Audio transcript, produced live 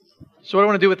So what I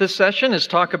want to do with this session is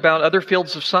talk about other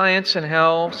fields of science and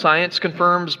how science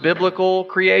confirms biblical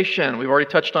creation. We've already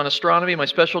touched on astronomy, my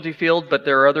specialty field, but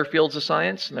there are other fields of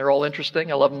science, and they're all interesting.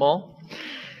 I love them all.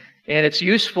 And it's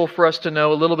useful for us to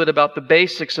know a little bit about the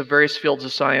basics of various fields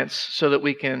of science so that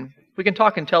we can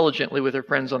talk intelligently with our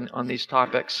friends on these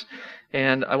topics.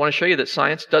 And I want to show you that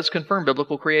science does confirm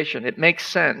biblical creation. It makes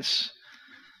sense.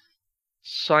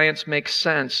 Science makes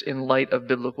sense in light of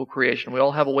biblical creation. We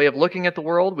all have a way of looking at the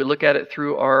world. We look at it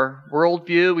through our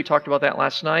worldview. We talked about that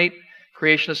last night.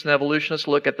 Creationists and evolutionists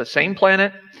look at the same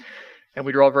planet, and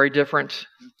we draw very different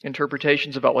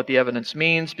interpretations about what the evidence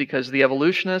means, because the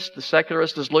evolutionist, the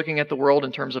secularist, is looking at the world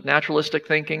in terms of naturalistic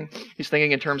thinking. He's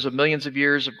thinking in terms of millions of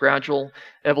years of gradual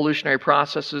evolutionary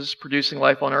processes producing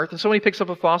life on Earth. And so when he picks up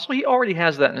a fossil, he already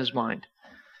has that in his mind.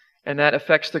 And that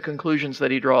affects the conclusions that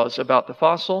he draws about the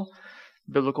fossil.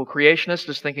 Biblical creationist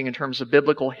is thinking in terms of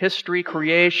biblical history,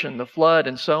 creation, the flood,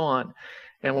 and so on.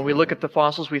 And when we look at the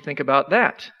fossils, we think about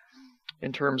that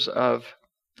in terms of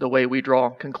the way we draw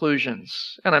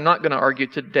conclusions. And I'm not going to argue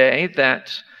today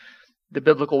that the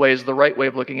biblical way is the right way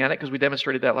of looking at it, because we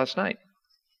demonstrated that last night.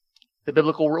 The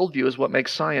biblical worldview is what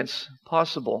makes science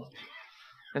possible.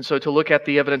 And so to look at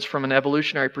the evidence from an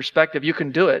evolutionary perspective, you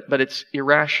can do it, but it's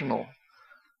irrational,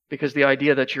 because the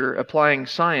idea that you're applying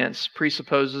science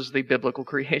presupposes the biblical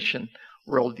creation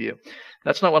worldview.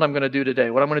 That's not what I'm going to do today.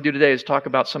 What I'm going to do today is talk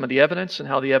about some of the evidence and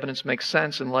how the evidence makes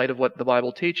sense in light of what the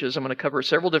Bible teaches. I'm going to cover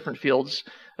several different fields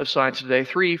of science today,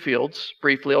 3 fields,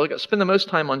 briefly. I'll spend the most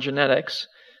time on genetics,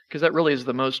 because that really is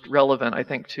the most relevant, I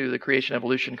think, to the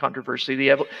creation-evolution controversy.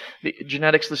 The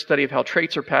genetics, the study of how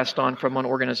traits are passed on from one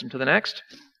organism to the next.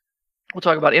 We'll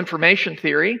talk about information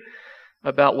theory,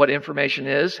 about what information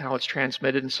is, how it's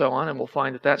transmitted, and so on, and we'll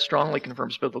find that that strongly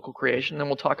confirms biblical creation. Then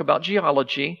we'll talk about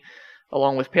geology,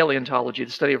 along with paleontology, the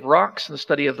study of rocks and the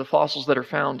study of the fossils that are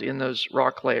found in those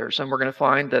rock layers. And we're going to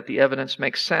find that the evidence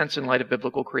makes sense in light of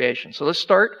biblical creation. So let's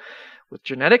start with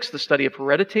genetics, the study of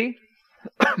heredity,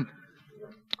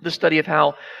 the study of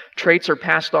how traits are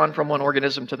passed on from one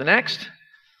organism to the next,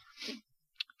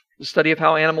 the study of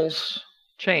how animals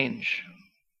change.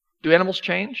 Do animals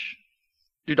change?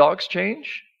 Do dogs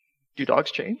change? Do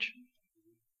dogs change?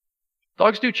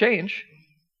 Dogs do change.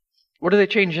 What do they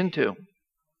change into?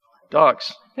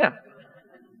 Dogs. Yeah.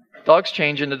 Dogs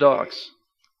change into dogs.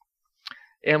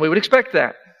 And we would expect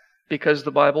that, because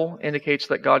the Bible indicates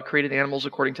that God created animals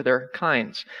according to their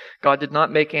kinds. God did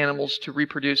not make animals to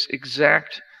reproduce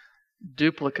exact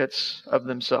duplicates of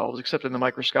themselves, except in the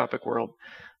microscopic world.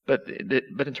 But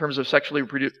in terms of sexually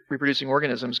reproducing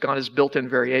organisms, God has built in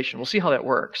variation. We'll see how that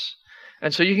works.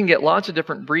 And so you can get lots of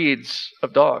different breeds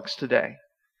of dogs today.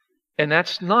 And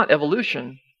that's not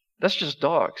evolution. That's just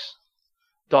dogs.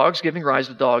 Dogs giving rise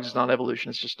to dogs is not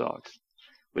evolution. It's just dogs.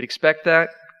 We'd expect that.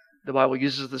 The Bible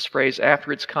uses this phrase,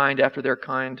 after its kind, after their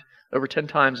kind, over 10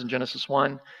 times in Genesis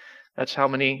 1. That's how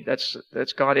many. That's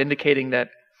God indicating that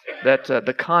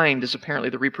the kind is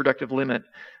apparently the reproductive limit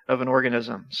of an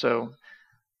organism. So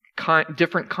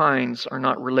different kinds are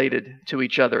not related to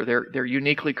each other. They're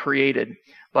uniquely created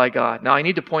by God. Now, I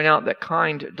need to point out that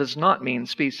kind does not mean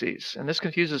species, and this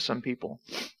confuses some people,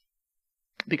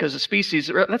 because a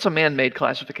species, that's a man-made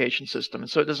classification system,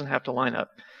 and so it doesn't have to line up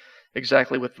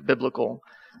exactly with the biblical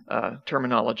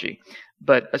terminology.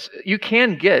 But you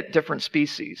can get different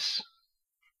species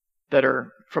that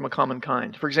are from a common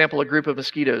kind. For example, a group of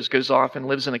mosquitoes goes off and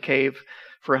lives in a cave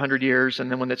for 100 years,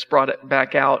 and then when it's brought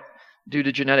back out, due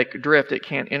to genetic drift, it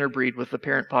can't interbreed with the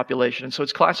parent population. And so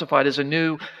it's classified as a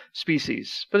new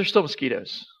species. But they're still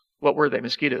mosquitoes. What were they?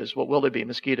 Mosquitoes. What will they be?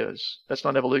 Mosquitoes. That's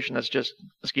not evolution. That's just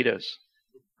mosquitoes.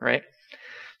 Right?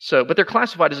 So, but they're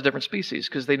classified as a different species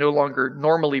because they no longer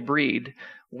normally breed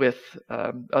with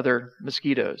other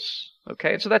mosquitoes.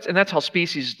 Okay? And so that's how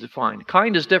species is defined.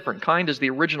 Kind is different. Kind is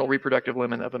the original reproductive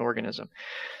limit of an organism.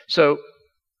 So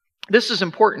this is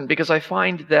important because I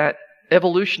find that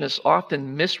evolutionists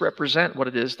often misrepresent what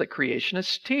it is that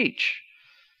creationists teach.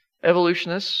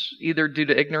 Evolutionists, either due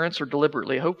to ignorance or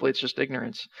deliberately, hopefully it's just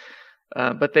ignorance,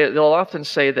 but they'll often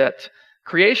say that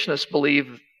creationists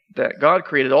believe that God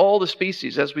created all the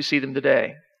species as we see them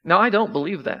today. Now, I don't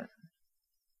believe that.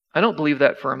 I don't believe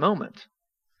that for a moment.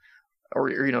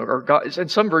 Or God, in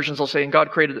some versions they'll say, and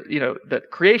God created,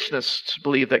 that creationists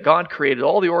believe that God created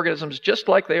all the organisms just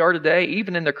like they are today,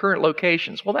 even in their current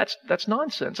locations. Well, that's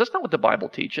nonsense. That's not what the Bible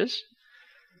teaches.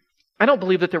 I don't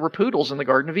believe that there were poodles in the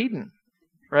Garden of Eden,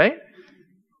 right?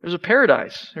 There's a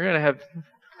paradise. You're going to have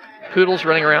poodles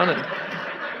running around and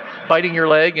biting your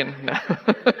leg, and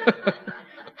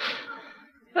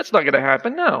that's not going to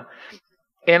happen, no.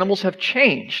 Animals have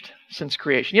changed since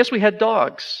creation. Yes, we had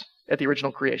dogs. at the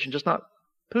original creation, just not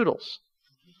poodles.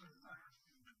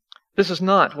 This is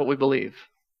not what we believe,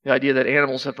 the idea that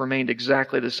animals have remained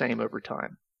exactly the same over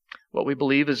time. What we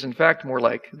believe is, in fact, more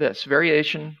like this: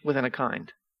 variation within a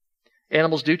kind.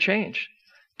 Animals do change.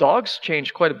 Dogs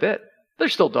change quite a bit. They're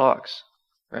still dogs,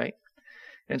 right?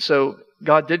 And so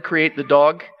God did create the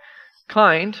dog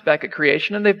kind back at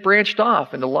creation, and they've branched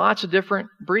off into lots of different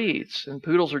breeds. And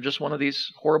poodles are just one of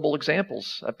these horrible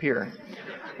examples up here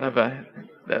of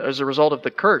as a result of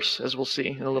the curse, as we'll see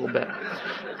in a little bit.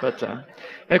 But and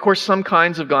of course, some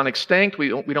kinds have gone extinct. We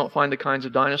don't find the kinds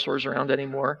of dinosaurs around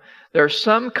anymore. There are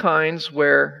some kinds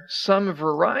where some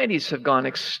varieties have gone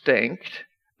extinct,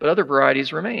 but other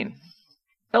varieties remain.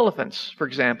 Elephants, for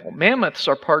example. Mammoths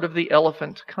are part of the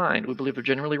elephant kind. We believe they're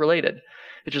generally related.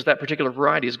 It's just that particular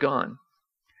variety is gone.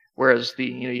 Whereas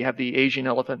you have the Asian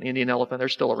elephant, the Indian elephant, they're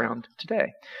still around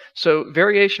today. So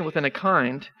variation within a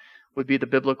kind would be the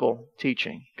biblical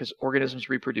teaching, because organisms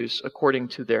reproduce according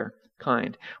to their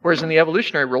kind. Whereas in the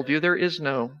evolutionary worldview,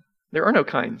 there are no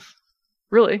kinds,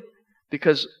 really,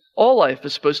 because all life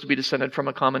is supposed to be descended from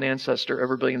a common ancestor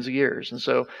over billions of years. And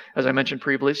so, as I mentioned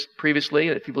previously,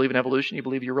 if you believe in evolution, you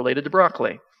believe you're related to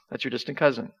broccoli. That's your distant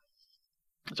cousin.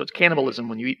 So it's cannibalism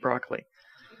when you eat broccoli.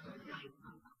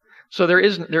 So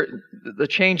the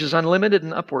change is unlimited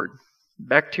and upward.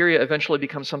 Bacteria eventually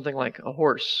become something like a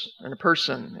horse and a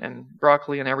person and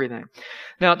broccoli and everything.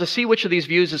 Now, to see which of these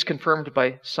views is confirmed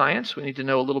by science, we need to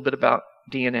know a little bit about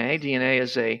DNA. DNA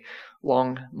is a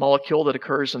long molecule that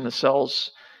occurs in the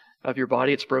cells of your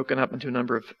body. It's broken up into a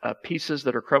number of pieces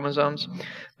that are chromosomes.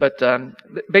 But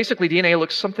basically, DNA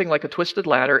looks something like a twisted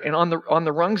ladder, and on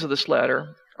the rungs of this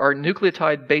ladder are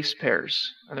nucleotide base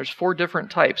pairs. And there's 4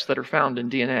 different types that are found in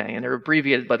DNA, and they're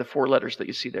abbreviated by the 4 letters that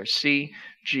you see there: C,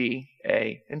 G,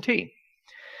 A, and T.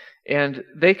 And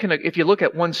they can, if you look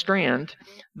at one strand,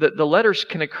 the letters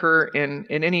can occur in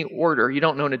any order. You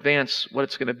don't know in advance what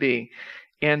it's going to be.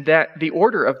 And that the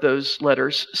order of those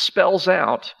letters spells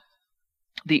out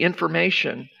the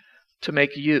information to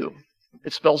make you.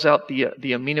 It spells out the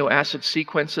amino acid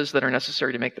sequences that are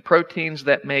necessary to make the proteins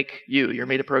that make you. You're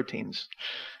made of proteins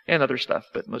and other stuff,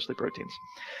 but mostly proteins.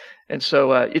 And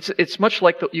so it's much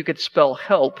like you could spell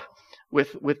help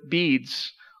with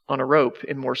beads on a rope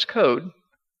in Morse code.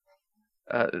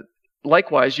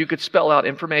 Likewise, you could spell out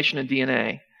information in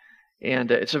DNA. And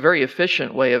it's a very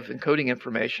efficient way of encoding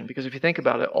information, because if you think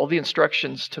about it, all the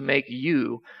instructions to make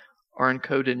you are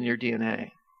encoded in your DNA.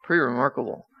 Pretty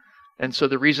remarkable. And so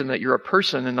the reason that you're a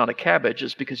person and not a cabbage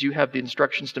is because you have the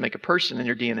instructions to make a person in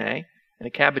your DNA, and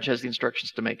a cabbage has the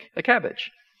instructions to make a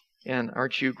cabbage. And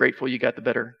aren't you grateful you got the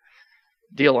better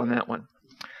deal on that one?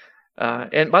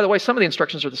 And by the way, some of the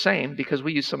instructions are the same because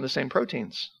we use some of the same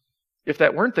proteins. If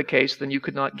that weren't the case, then you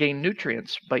could not gain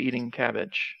nutrients by eating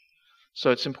cabbage. So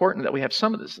it's important that we have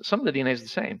some of this. Some of the DNA is the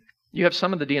same. You have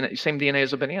some of the same DNA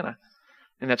as a banana.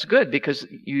 And that's good because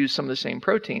you use some of the same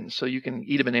proteins. So you can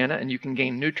eat a banana and you can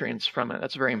gain nutrients from it.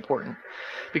 That's very important.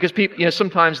 Because people,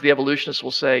 sometimes the evolutionists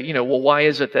will say, well, why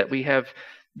is it that we have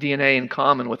DNA in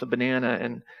common with a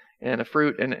banana and a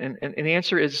fruit? And the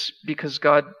answer is because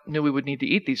God knew we would need to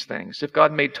eat these things. If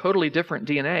God made totally different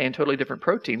DNA and totally different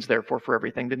proteins, therefore, for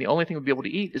everything, then the only thing we'd be able to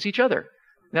eat is each other.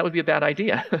 And that would be a bad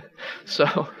idea.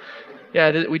 So,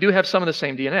 yeah, we do have some of the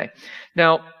same DNA.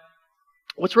 Now,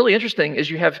 what's really interesting is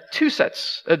you have 2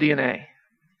 sets of DNA.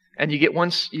 And you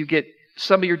get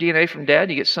some of your DNA from dad,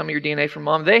 you get some of your DNA from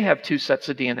mom. They have 2 sets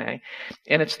of DNA.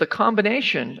 And it's the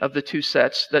combination of the 2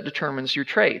 sets that determines your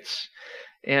traits.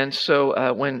 And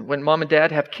so when mom and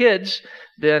dad have kids,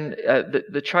 then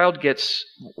the child gets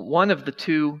one of the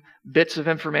 2 bits of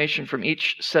information from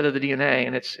each set of the DNA,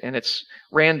 and it's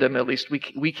random. At least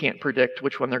we can't predict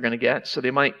which one they're going to get. So they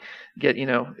might get,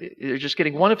 they're just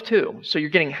getting one of 2. So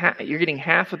you're getting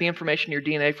half of the information in your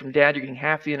DNA from dad. You're getting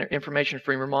half the information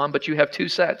from your mom, but you have 2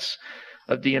 sets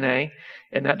of DNA,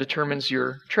 and that determines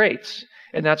your traits.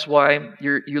 And that's why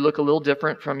you look a little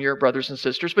different from your brothers and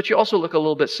sisters, but you also look a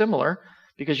little bit similar,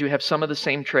 because you have some of the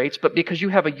same traits, but because you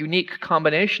have a unique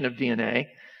combination of DNA,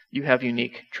 you have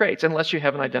unique traits, unless you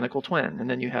have an identical twin, and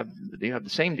then you have the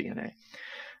same DNA.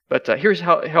 But here's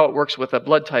how it works with a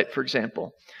blood type, for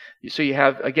example. So you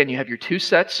have your 2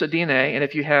 sets of DNA, and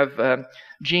if you have a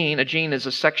gene is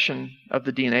a section of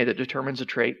the DNA that determines a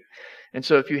trait. And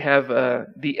so if you have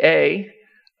the A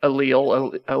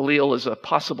allele is a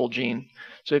possible gene.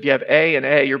 So if you have A and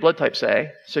A, your blood type's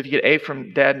A. So if you get A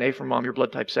from dad and A from mom, your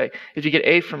blood type's A. If you get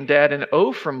A from dad and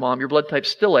O from mom, your blood type's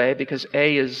still A, because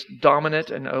A is dominant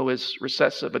and O is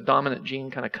recessive. A dominant gene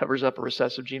kind of covers up a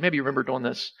recessive gene. Maybe you remember doing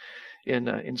this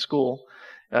in school.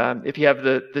 If you have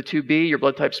the 2B, your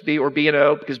blood type's B, or B and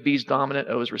O, because B is dominant,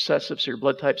 O is recessive, so your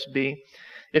blood type's B.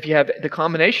 If you have the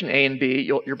combination A and B,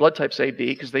 your blood type's AB,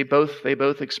 because they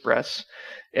both express.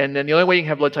 And then the only way you can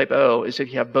have blood type O is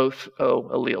if you have both O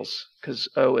alleles, because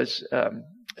O is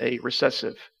a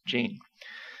recessive gene.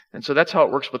 And so that's how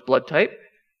it works with blood type.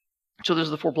 So there's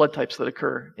the 4 blood types that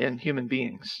occur in human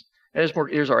beings. And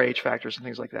there's our age factors and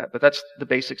things like that, but that's the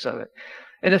basics of it.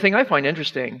 And the thing I find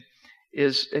interesting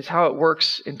is how it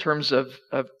works in terms of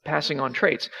passing on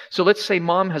traits. So let's say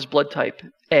mom has blood type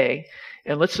A,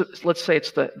 and let's say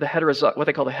it's the what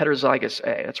they call the heterozygous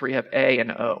A. That's where you have A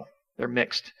and O. They're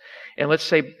mixed. And let's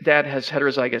say dad has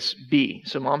heterozygous B.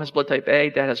 So mom has blood type A,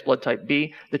 dad has blood type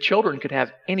B. The children could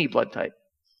have any blood type.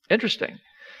 Interesting.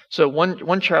 So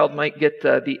one child might get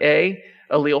the A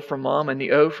allele from mom and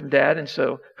the O from dad, and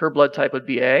so her blood type would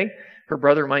be A. Her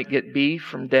brother might get B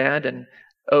from dad and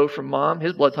O from mom.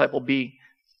 His blood type will be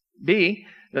B.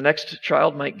 The next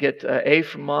child might get A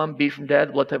from mom, B from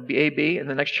dad, blood type will be AB. And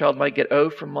the next child might get O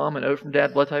from mom and O from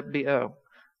dad, blood type will be O.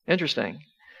 Interesting.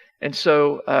 And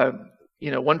so,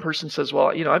 one person says, well,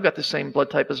 I've got the same blood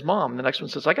type as mom. The next one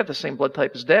says, I got the same blood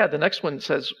type as dad. The next one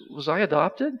says, was I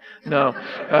adopted? No.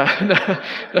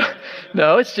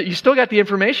 No, you still got the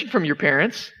information from your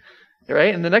parents.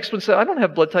 Right? And the next one said, I don't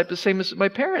have blood type the same as my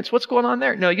parents. What's going on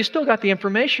there? No, you still got the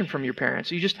information from your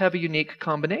parents. You just have a unique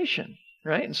combination,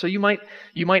 right? And so you might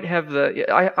have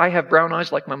I have brown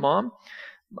eyes like my mom.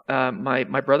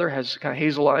 My brother has kind of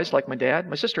hazel eyes like my dad.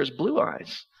 My sister has blue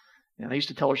eyes. And I used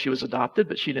to tell her she was adopted,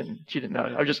 but she didn't know.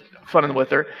 I was just funning with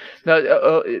her. Now,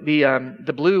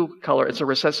 the blue color, it's a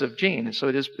recessive gene, and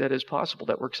so that is possible.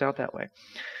 That works out that way.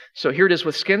 So here it is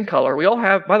with skin color. We all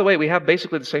have, by the way, we have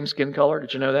basically the same skin color.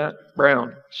 Did you know that?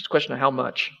 Brown. It's just a question of how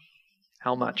much.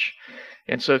 How much?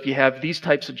 And so if you have these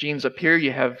types of genes up here,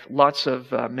 you have lots of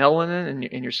melanin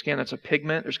in your skin. That's a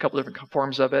pigment. There's a couple different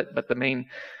forms of it, but the main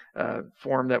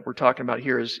form that we're talking about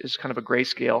here is kind of a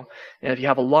grayscale. And if you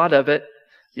have a lot of it,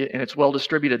 and it's well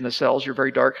distributed in the cells, you're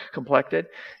very dark complected.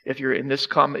 If you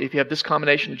have this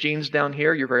combination of genes down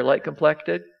here, you're very light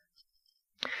complected.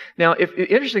 Now,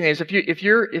 interesting thing is, if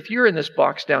you're in this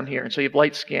box down here, and so you have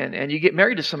light skin, and you get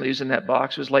married to somebody who's in that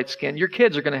box who's light skin, your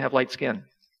kids are going to have light skin,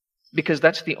 because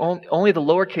that's the only the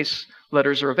lowercase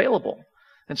letters are available,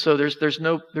 and so there's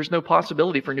no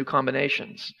possibility for new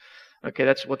combinations. Okay,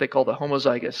 that's what they call the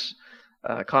homozygous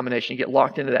combination. You get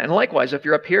locked into that. And likewise, if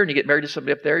you're up here and you get married to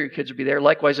somebody up there, your kids will be there.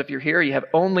 Likewise, if you're here, you have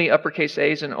only uppercase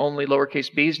A's and only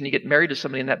lowercase B's, and you get married to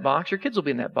somebody in that box, your kids will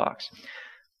be in that box.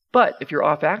 But if you're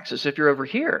off axis, if you're over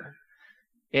here,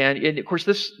 and of course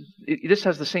this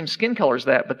has the same skin color as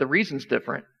that, but the reason's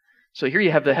different. So here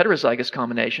you have the heterozygous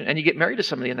combination, and you get married to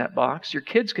somebody in that box, your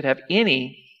kids could have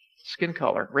any skin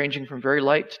color, ranging from very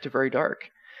light to very dark.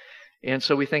 And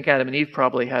so we think Adam and Eve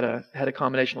probably had a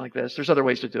combination like this. There's other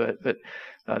ways to do it, but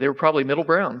they were probably middle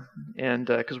brown, and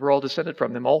because we're all descended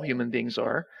from them, all human beings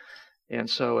are. And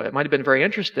so it might have been very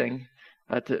interesting.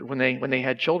 When they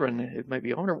had children, it might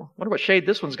be, I wonder what shade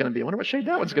this one's going to be. I wonder what shade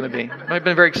that one's going to be. It might have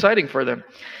been very exciting for them.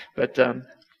 But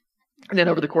and then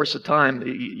over the course of time,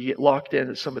 you get locked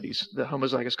into some of the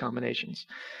homozygous combinations.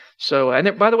 So,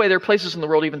 and by the way, there are places in the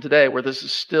world even today where this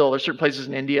is still, there's certain places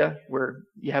in India where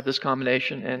you have this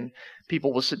combination, and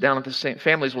people will sit down at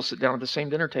families will sit down at the same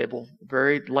dinner table,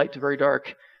 very light to very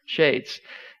dark shades.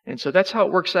 And so that's how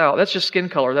it works out. That's just skin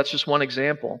color. That's just one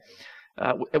example.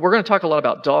 We're going to talk a lot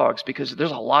about dogs because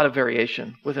there's a lot of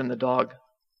variation within the dog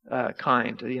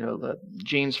kind. The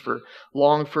genes for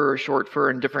long fur, short fur,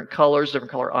 and different colors,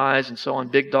 different color eyes, and so on.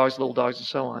 Big dogs, little dogs, and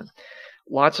so on.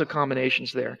 Lots of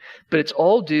combinations there. But it's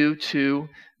all due to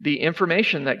the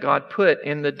information that God put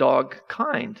in the dog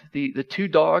kind. The 2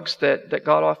 dogs that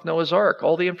got off Noah's Ark,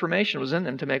 all the information was in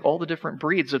them to make all the different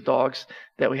breeds of dogs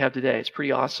that we have today. It's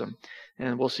pretty awesome.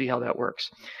 And we'll see how that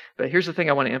works. But here's the thing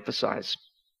I want to emphasize.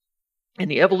 In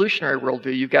the evolutionary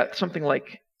worldview, you've got something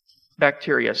like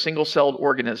bacteria, single-celled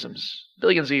organisms,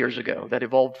 billions of years ago that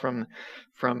evolved from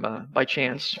by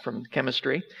chance from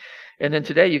chemistry. And then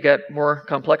today you've got more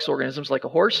complex organisms like a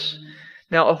horse.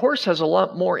 Now, a horse has a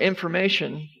lot more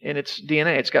information in its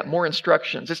DNA. It's got more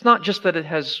instructions. It's not just that it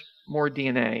has more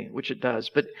DNA, which it does,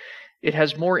 but it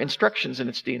has more instructions in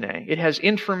its DNA. It has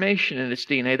information in its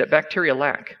DNA that bacteria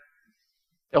lack.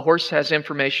 A horse has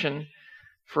information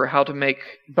for how to make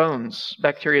bones.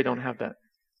 Bacteria don't have that,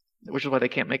 which is why they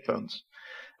can't make bones.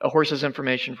 A horse has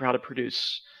information for how to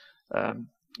produce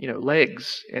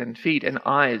legs and feet and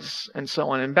eyes and so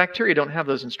on. And bacteria don't have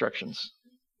those instructions,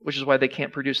 which is why they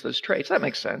can't produce those traits. That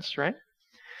makes sense, right?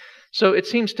 So it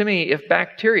seems to me if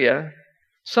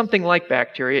something like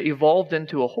bacteria, evolved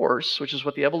into a horse, which is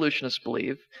what the evolutionists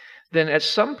believe, then at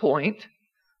some point,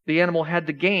 the animal had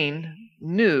to gain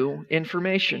new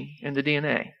information in the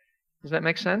DNA. Does that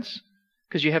make sense?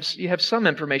 Because you have some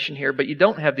information here, but you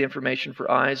don't have the information for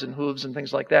eyes and hooves and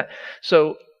things like that.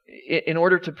 So in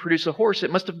order to produce a horse,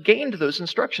 it must have gained those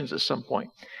instructions at some point.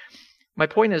 My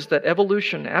point is that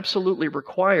evolution absolutely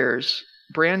requires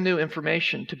brand new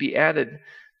information to be added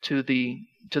to the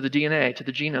DNA, to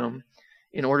the genome,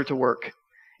 in order to work.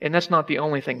 And that's not the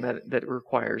only thing that it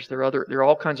requires. There are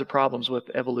all kinds of problems with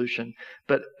evolution.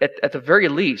 But at the very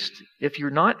least, if you're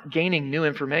not gaining new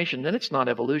information, then it's not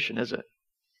evolution, is it?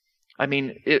 I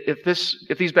mean, if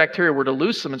these bacteria were to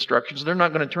lose some instructions, they're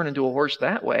not going to turn into a horse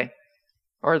that way,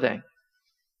 are they?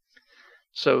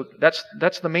 So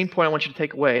that's the main point I want you to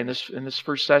take away in this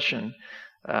first session,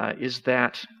 is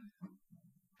that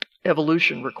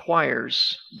evolution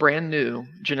requires brand new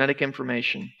genetic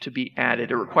information to be added.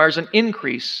 It requires an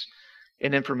increase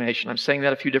in information. I'm saying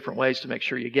that a few different ways to make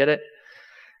sure you get it.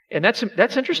 And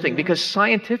that's interesting because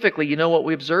scientifically, you know what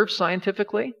we observe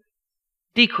scientifically?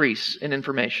 Decrease in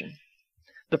information.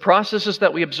 The processes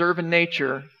that we observe in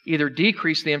nature either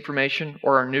decrease the information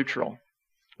or are neutral,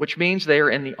 which means they are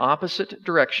in the opposite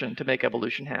direction to make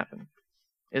evolution happen.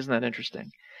 Isn't that interesting?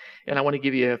 And I want to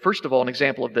give you, first of all, an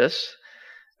example of this,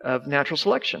 of natural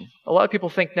selection. A lot of people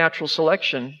think natural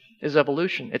selection is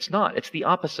evolution. It's not. It's the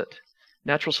opposite.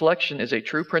 Natural selection is a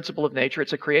true principle of nature.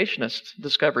 It's a creationist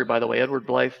discovery, by the way. Edward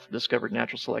Blyth discovered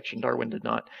natural selection. Darwin did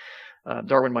not.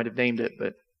 Darwin might have named it,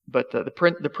 but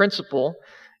the principle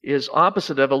is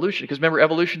opposite of evolution. Because remember,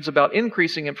 evolution is about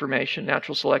increasing information.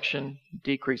 Natural selection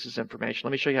decreases information.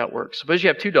 Let me show you how it works. Suppose you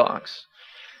have two dogs.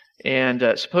 And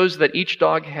suppose that each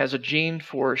dog has a gene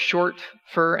for short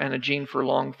fur and a gene for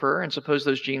long fur. And suppose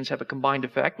those genes have a combined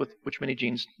effect, which many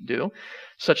genes do,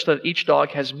 such that each dog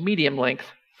has medium length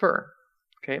fur.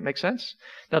 Okay, it makes sense?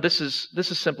 Now this is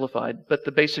simplified, but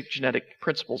the basic genetic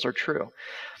principles are true.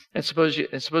 And suppose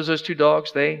those two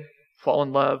dogs, they fall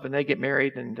in love and they get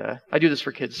married, and I do this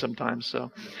for kids sometimes.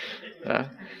 So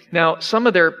now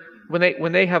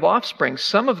when they have offspring,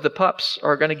 some of the pups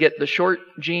are going to get the short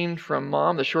gene from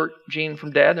mom, the short gene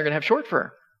from dad, and they're going to have short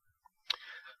fur.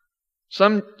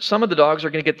 Some of the dogs are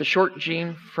going to get the short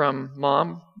gene from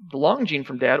mom, the long gene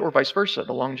from dad, or vice versa,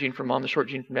 the long gene from mom, the short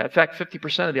gene from dad. In fact,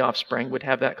 50% of the offspring would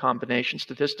have that combination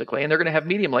statistically, and they're going to have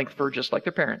medium length fur just like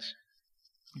their parents.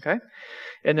 Okay?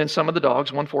 And then some of the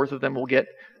dogs, 1/4 of them, will get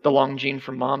the long gene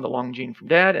from mom, the long gene from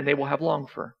dad, and they will have long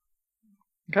fur.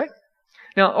 Okay?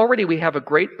 Now, already we have a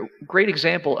great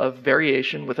example of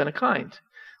variation within a kind.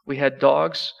 We had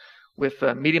dogs with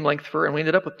medium length fur, and we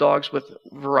ended up with dogs with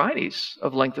varieties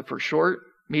of length of fur, short,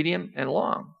 medium, and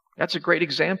long. That's a great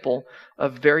example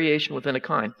of variation within a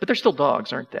kind. But they're still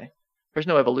dogs, aren't they? There's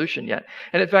no evolution yet.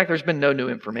 And in fact, there's been no new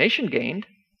information gained,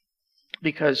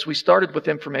 because we started with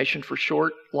information for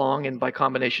short, long, and by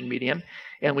combination medium,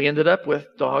 and we ended up with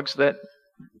dogs that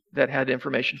had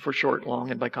information for short,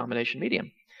 long, and by combination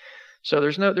medium. So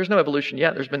there's no evolution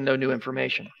yet. There's been no new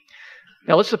information.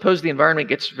 Now let's suppose the environment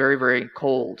gets very, very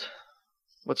cold.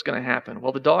 What's going to happen?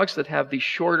 Well, the dogs that have the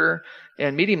shorter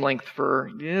and medium length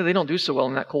fur, they don't do so well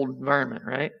in that cold environment,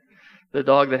 right? The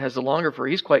dog that has the longer fur,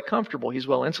 he's quite comfortable. He's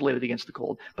well insulated against the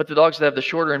cold. But the dogs that have the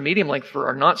shorter and medium length fur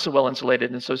are not so well insulated,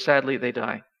 and so sadly they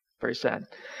die. Very sad.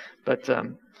 But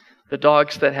the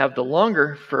dogs that have the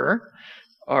longer fur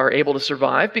are able to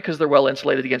survive because they're well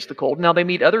insulated against the cold. Now they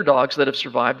meet other dogs that have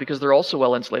survived because they're also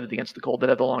well insulated against the cold, that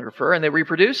have the longer fur, and they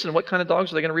reproduce. And what kind of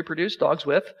dogs are they going to reproduce? Dogs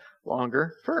with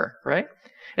longer fur, right?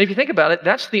 And if you think about it,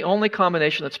 that's the only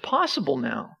combination that's possible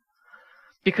now,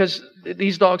 because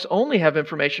these dogs only have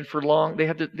information for long.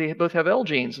 They both have L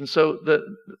genes, and so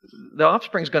the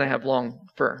offspring is going to have long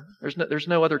fur. There's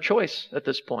no other choice at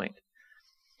this point.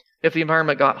 If the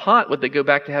environment got hot, would they go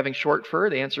back to having short fur?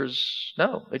 The answer is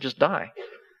no. They just die,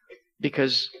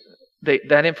 because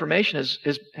that information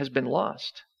has been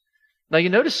lost. Now you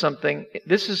notice something.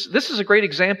 This is a great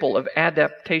example of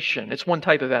adaptation. It's one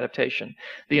type of adaptation.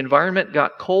 The environment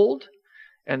got cold,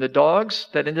 and the dogs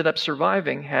that ended up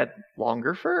surviving had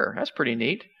longer fur. That's pretty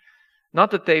neat.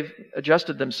 Not that they've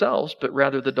adjusted themselves, but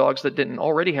rather the dogs that didn't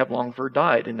already have long fur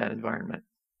died in that environment.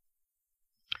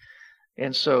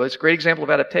 And so it's a great example of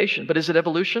adaptation. But is it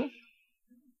evolution?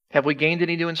 Have we gained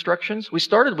any new instructions? We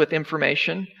started with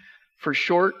information for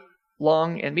short,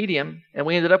 long, and medium, and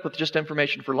we ended up with just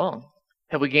information for long.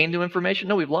 Have we gained new information?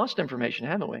 No, we've lost information,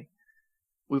 haven't we?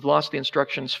 We've lost the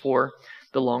instructions for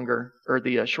the longer or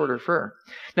the shorter fur.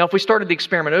 Now, if we started the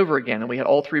experiment over again and we had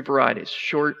all three varieties,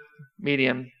 short,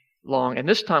 medium, long, and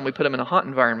this time we put them in a hot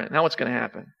environment, now what's going to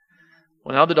happen?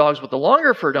 Well, now the dogs with the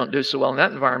longer fur don't do so well in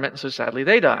that environment, and so sadly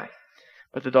they die.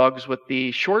 But the dogs with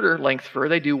the shorter length fur,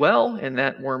 they do well in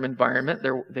that warm environment.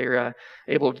 They're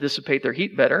able to dissipate their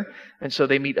heat better, and so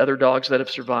they meet other dogs that have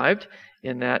survived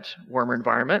in that warmer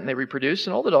environment, and they reproduce,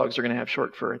 and all the dogs are going to have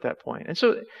short fur at that point. And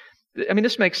so, I mean,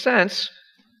 this makes sense,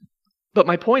 but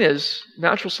my point is,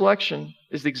 natural selection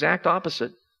is the exact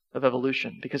opposite of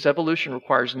evolution, because evolution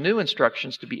requires new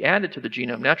instructions to be added to the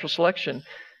genome. Natural selection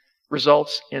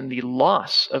results in the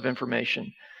loss of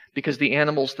information, because the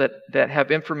animals that have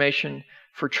information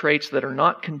for traits that are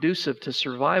not conducive to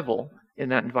survival in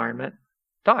that environment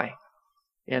die,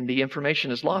 and the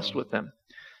information is lost with them.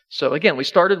 So again, we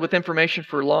started with information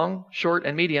for long, short,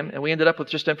 and medium, and we ended up with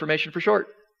just information for short.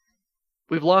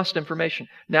 We've lost information.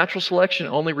 Natural selection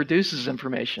only reduces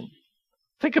information.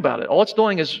 Think about it. All it's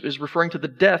doing is referring to the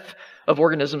death of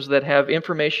organisms that have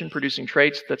information producing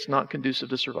traits that's not conducive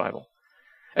to survival.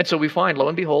 And so we find, lo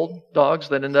and behold, dogs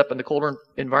that end up in the colder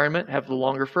environment have the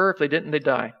longer fur. If they didn't, they'd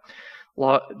die.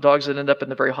 Dogs that end up in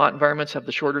the very hot environments have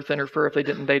the shorter, thinner fur. If they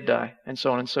didn't, they'd die, and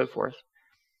so on and so forth.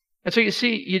 And so you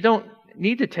see, you don't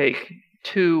need to take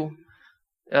two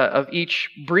of each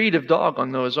breed of dog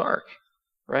on Noah's Ark,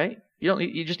 right?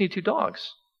 You just need two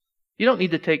dogs. You don't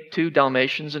need to take two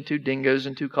Dalmatians and two dingoes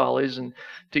and two collies, and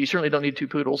you certainly don't need two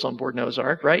poodles on board Noah's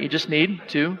Ark, right? You just need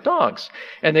two dogs.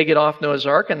 And they get off Noah's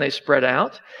Ark and they spread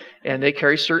out, and they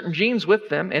carry certain genes with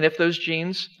them. And if those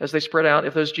genes, as they spread out,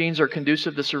 if those genes are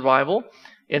conducive to survival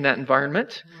in that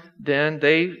environment, then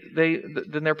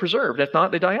they're preserved. If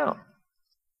not, they die out.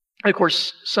 And of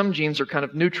course, some genes are kind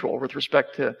of neutral with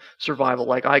respect to survival,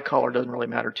 like eye color doesn't really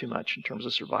matter too much in terms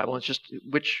of survival. It's just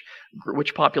which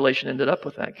population ended up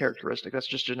with that characteristic. That's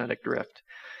just genetic drift.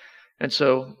 And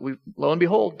so, lo and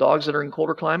behold, dogs that are in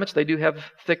colder climates, they do have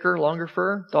thicker, longer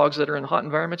fur. Dogs that are in hot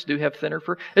environments do have thinner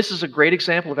fur. This is a great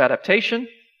example of adaptation.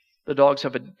 The dogs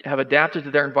have adapted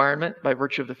to their environment by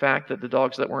virtue of the fact that the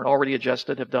dogs that weren't already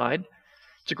adjusted have died.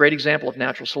 It's a great example of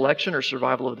natural selection or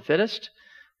survival of the fittest.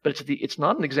 But it's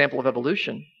not an example of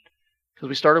evolution, because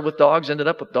we started with dogs, ended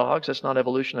up with dogs. That's not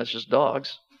evolution, that's just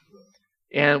dogs.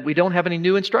 And we don't have any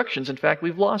new instructions. In fact,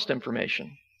 we've lost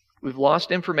information. We've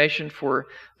lost information for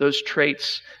those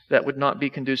traits that would not be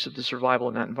conducive to survival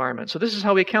in that environment. So this is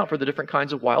how we account for the different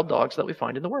kinds of wild dogs that we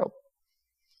find in the world.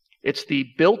 It's the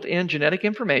built-in genetic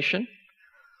information,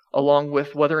 along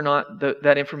with whether or not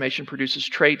that information produces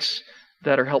traits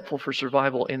that are helpful for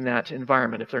survival in that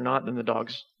environment. If they're not, then the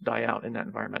dogs die out in that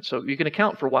environment. So you can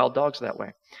account for wild dogs that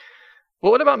way.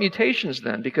 Well, what about mutations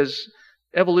then? Because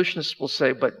evolutionists will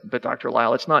say, but Dr.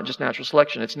 Lisle, it's not just natural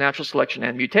selection. It's natural selection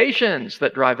and mutations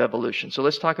that drive evolution. So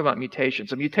let's talk about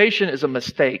mutations. A mutation is a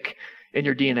mistake in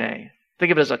your DNA.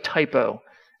 Think of it as a typo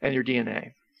in your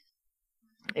DNA.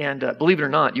 And believe it or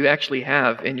not, you actually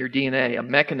have in your DNA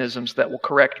mechanisms that will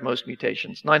correct most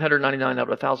mutations. 999 out of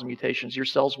 1,000 mutations your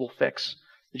cells will fix.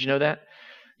 Did you know that?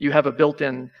 You have a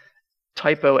built-in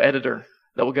typo editor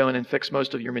that will go in and fix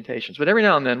most of your mutations. But every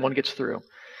now and then one gets through.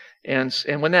 And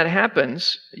when that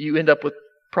happens, you end up with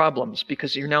problems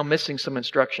because you're now missing some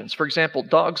instructions. For example,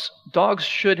 all dogs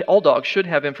should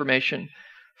have information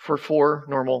for 4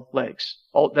 normal legs.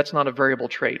 That's not a variable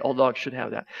trait. All dogs should have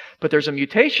that. But there's a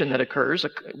mutation that occurs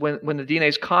when the DNA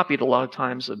is copied. A lot of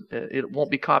times it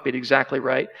won't be copied exactly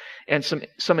right, and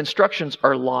some instructions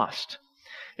are lost.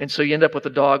 And so you end up with a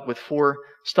dog with 4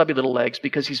 stubby little legs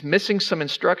because he's missing some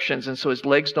instructions, and so his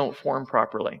legs don't form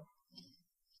properly.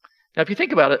 Now, if you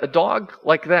think about it, a dog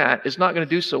like that is not going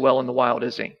to do so well in the wild,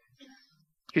 is he?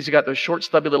 Because he's got those short,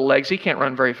 stubby little legs. He can't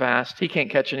run very fast. He can't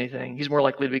catch anything. He's more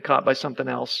likely to be caught by something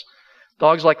else.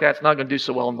 Dogs like that's not going to do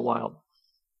so well in the wild.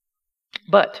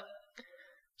 But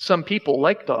some people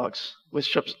like dogs with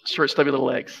short, stubby little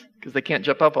legs because they can't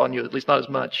jump up on you, at least not as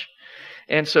much.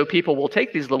 And so people will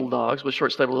take these little dogs with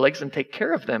short, stubby little legs and take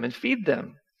care of them and feed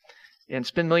them and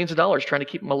spend millions of dollars trying to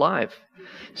keep them alive.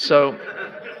 So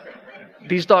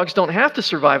these dogs don't have to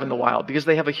survive in the wild because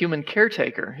they have a human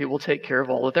caretaker who will take care of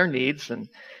all of their needs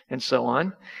and so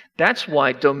on. That's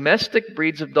why domestic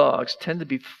breeds of dogs tend to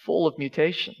be full of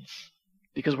mutations,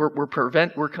 because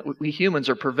we humans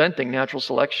are preventing natural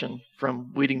selection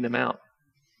from weeding them out.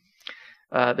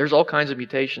 There's all kinds of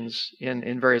mutations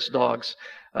in various dogs.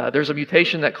 There's a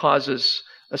mutation that causes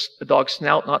a dog's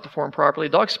snout not to form properly. A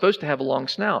dog's supposed to have a long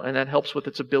snout, and that helps with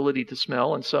its ability to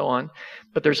smell and so on.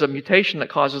 But there's a mutation that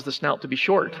causes the snout to be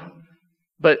short.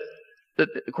 And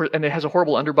it has a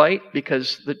horrible underbite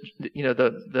because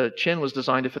the chin was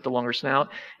designed to fit the longer snout,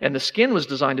 and the skin was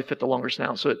designed to fit the longer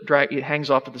snout. So it hangs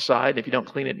off to the side if you don't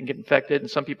clean it and get infected. And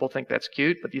some people think that's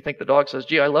cute, but you think the dog says,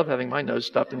 "Gee, I love having my nose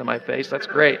stuffed into my face. That's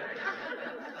great."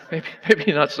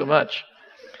 Maybe not so much.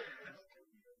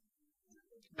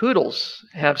 Poodles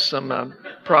have some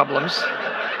problems.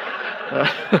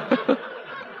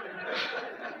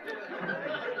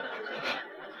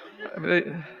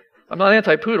 I'm not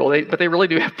anti-poodle, but they really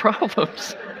do have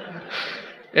problems.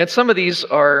 And some of these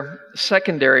are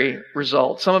secondary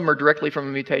results. Some of them are directly from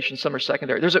a mutation, some are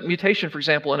secondary. There's a mutation, for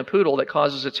example, in a poodle that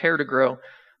causes its hair to grow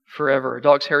forever. A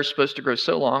dog's hair is supposed to grow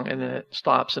so long, and then it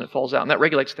stops and it falls out, and that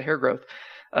regulates the hair growth.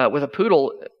 With a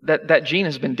poodle, that gene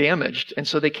has been damaged, and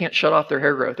so they can't shut off their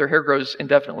hair growth. Their hair grows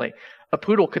indefinitely. A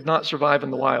poodle could not survive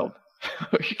in the wild.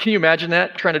 Can you imagine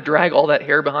that? Trying to drag all that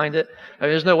hair behind it? I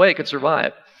mean, there's no way it could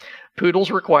survive. Poodles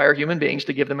require human beings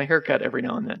to give them a haircut every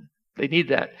now and then. They need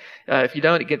that. If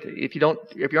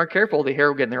you aren't careful, the hair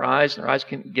will get in their eyes, and their eyes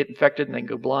can get infected, and they can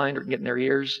go blind, or get in their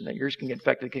ears, and their ears can get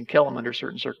infected. It can kill them under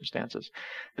certain circumstances.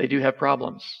 They do have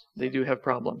problems. They do have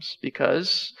problems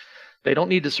because they don't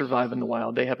need to survive in the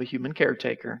wild. They have a human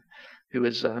caretaker who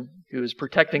is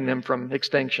protecting them from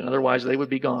extinction. Otherwise, they would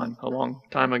be gone a long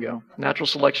time ago. Natural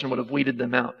selection would have weeded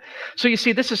them out. So you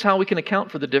see, this is how we can account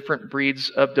for the different breeds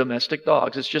of domestic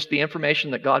dogs. It's just the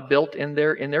information that God built in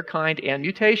their kind, and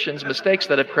mutations, mistakes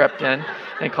that have crept in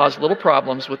and caused little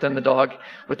problems within the dog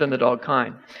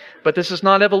kind. But this is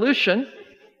not evolution,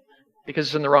 because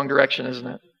it's in the wrong direction, isn't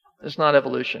it? It's not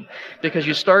evolution. Because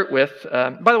you start with,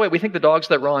 by the way, we think the dogs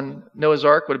that were on Noah's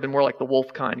Ark would have been more like the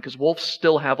wolf kind, because wolves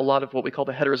still have a lot of what we call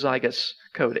the heterozygous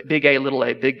code, big A,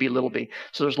 big B, little b.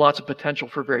 So there's lots of potential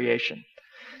for variation.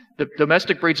 The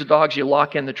domestic breeds of dogs, you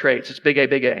lock in the traits. It's big A,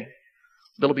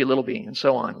 little b, and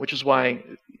so on, which is why,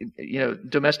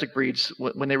 domestic breeds,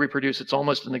 when they reproduce, it's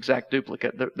almost an exact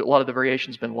duplicate. A lot of the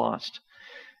variation's been lost,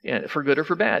 for good or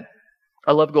for bad.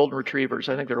 I love golden retrievers.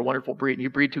 I think they're a wonderful breed. You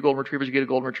breed 2 golden retrievers, you get a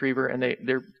golden retriever, and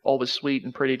they're always sweet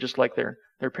and pretty, just like their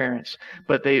parents.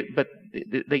 But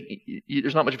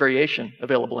there's not much variation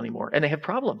available anymore, and they have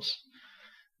problems.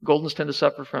 Goldens tend to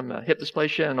suffer from hip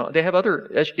dysplasia, and they have other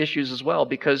issues as well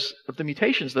because of the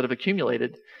mutations that have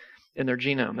accumulated in their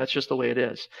genome. That's just the way it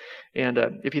is. And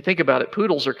if you think about it,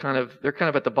 poodles are kind of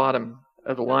at the bottom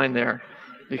of the line there,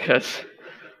 because,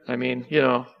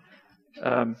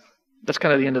 that's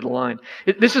kind of the end of the line.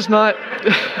 This is not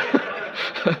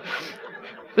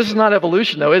this is not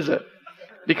evolution, though, is it?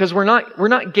 Because we're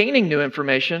not gaining new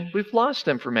information. We've lost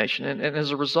information, and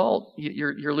as a result,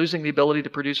 you're losing the ability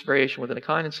to produce variation within a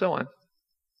kind, and so on.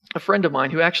 A friend of mine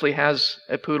who actually has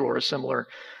a poodle or a similar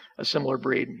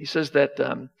breed, he says that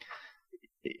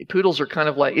poodles are kind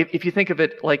of like, if you think of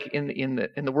it like in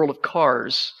the world of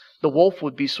cars, the Wolf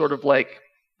would be sort of like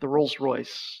the Rolls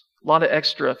Royce. A lot of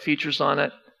extra features on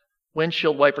it.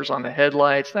 Windshield wipers on the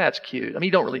headlights, that's cute. I mean,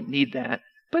 you don't really need that,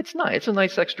 but it's nice. It's a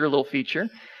nice extra little feature.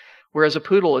 Whereas a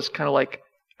poodle is kind of like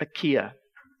a Kia.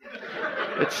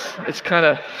 It's kind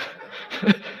of,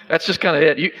 that's just kind of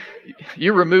it.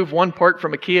 You remove one part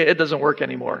from a Kia, it doesn't work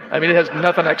anymore. I mean, it has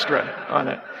nothing extra on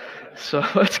it. So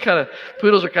that's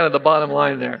poodles are kind of the bottom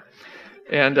line there.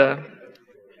 And,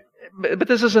 but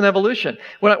this is an evolution.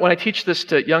 When I teach this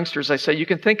to youngsters, I say you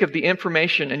can think of the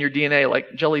information in your DNA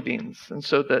like jelly beans. And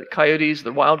so the coyotes,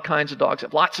 the wild kinds of dogs,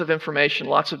 have lots of information,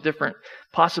 lots of different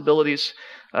possibilities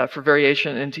for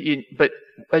variation. But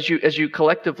as you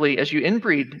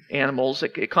inbreed animals,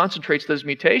 it concentrates those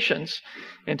mutations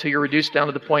until you're reduced down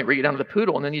to the point where you get down to the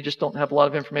poodle, and then you just don't have a lot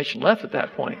of information left at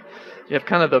that point. You have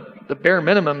kind of the bare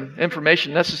minimum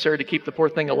information necessary to keep the poor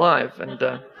thing alive.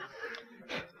 And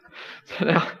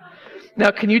Now,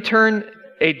 can you turn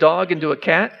a dog into a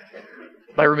cat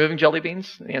by removing jelly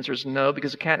beans? The answer is no,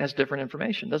 because a cat has different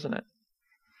information, doesn't it?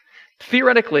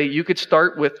 Theoretically, you could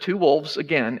start with 2 wolves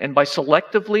again, and by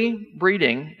selectively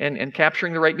breeding and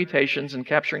capturing the right mutations and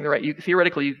capturing the right,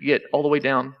 theoretically you could get all the way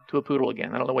down to a poodle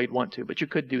again. I don't know why you'd want to, but you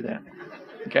could do that.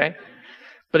 Okay?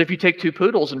 But if you take 2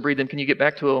 poodles and breed them, can you get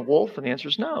back to a wolf? And the answer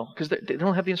is no, because they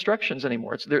don't have the instructions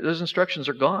anymore. Those instructions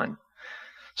are gone.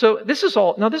 So this is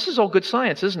all good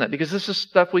science, isn't it? Because this is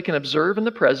stuff we can observe in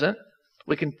the present.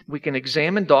 We can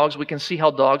examine dogs. We can see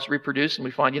how dogs reproduce, and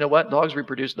we find, dogs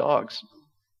reproduce dogs.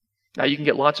 Now you can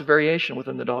get lots of variation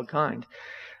within the dog kind,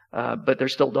 but they're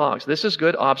still dogs. This is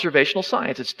good observational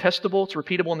science. It's testable. It's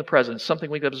repeatable in the present. It's something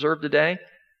we can observe today,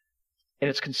 and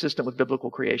it's consistent with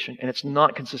biblical creation, and it's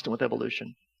not consistent with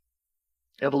evolution.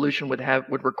 Evolution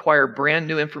would require brand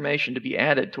new information to be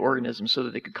added to organisms so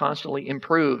that they could constantly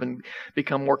improve and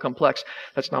become more complex.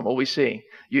 That's not what we see.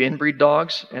 You inbreed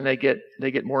dogs, and they get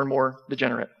more and more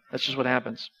degenerate. That's just what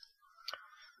happens.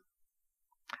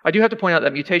 I do have to point out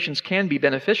that mutations can be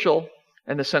beneficial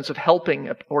in the sense of helping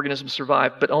an organism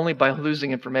survive, but only by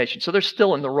losing information. So they're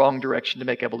still in the wrong direction to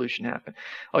make evolution happen.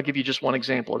 I'll give you just one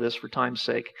example of this for time's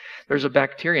sake. There's a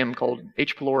bacterium called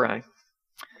H. pylori,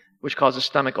 which causes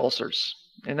stomach ulcers.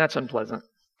 And that's unpleasant.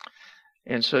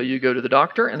 And so you go to the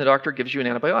doctor, and the doctor gives you an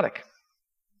antibiotic.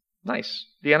 Nice.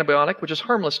 The antibiotic, which is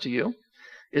harmless to you,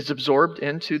 is absorbed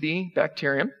into the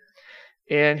bacterium.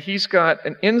 And he's got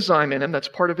an enzyme in him that's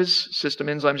part of his system.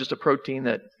 Enzyme is just a protein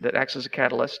that acts as a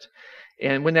catalyst.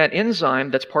 And when that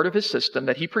enzyme that's part of his system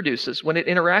that he produces, when it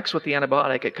interacts with the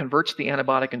antibiotic, it converts the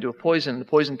antibiotic into a poison, and the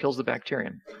poison kills the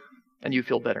bacterium. And you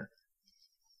feel better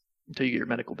until you get your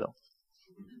medical bill.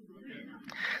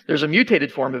 There's a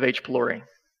mutated form of H. pylori.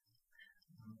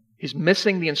 He's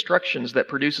missing the instructions that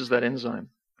produces that enzyme,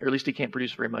 or at least he can't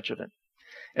produce very much of it.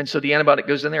 And so the antibiotic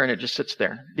goes in there and it just sits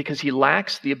there because he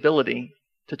lacks the ability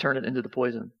to turn it into the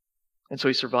poison. And so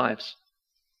he survives.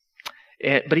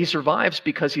 But he survives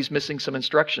because he's missing some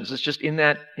instructions. It's just in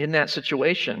that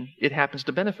situation, it happens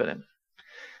to benefit him.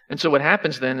 And so what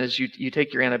happens then is you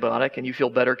take your antibiotic and you feel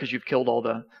better because you've killed all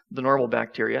the normal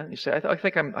bacteria. You say, I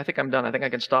think I'm done. I think I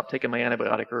can stop taking my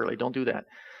antibiotic early. Don't do that,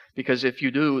 because if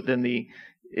you do, then the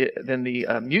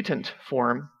mutant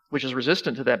form, which is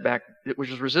resistant to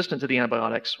the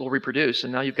antibiotics, will reproduce,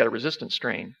 and now you've got a resistant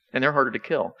strain, and they're harder to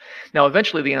kill. Now,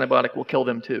 eventually, the antibiotic will kill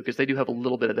them too, because they do have a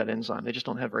little bit of that enzyme. They just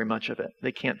don't have very much of it.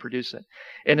 They can't produce it.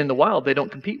 And in the wild, they don't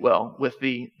compete well with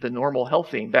the normal,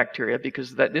 healthy bacteria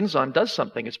because that enzyme does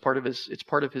something. It's part of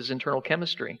his internal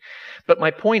chemistry. But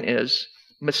my point is,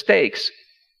 mistakes,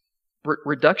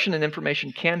 reduction in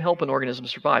information can help an organism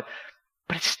survive,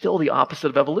 but it's still the opposite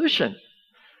of evolution.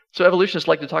 So evolutionists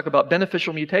like to talk about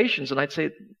beneficial mutations, and I'd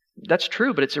say that's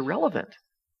true, but it's irrelevant.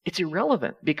 It's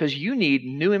irrelevant because you need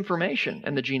new information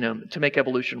in the genome to make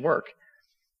evolution work.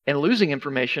 And losing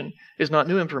information is not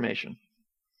new information.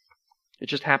 It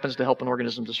just happens to help an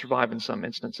organism to survive in some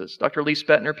instances. Dr. Lee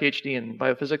Spettner, PhD in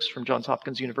biophysics from Johns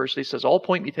Hopkins University, says all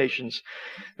point mutations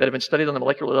that have been studied on the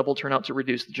molecular level turn out to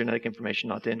reduce the genetic information,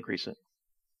 not to increase it.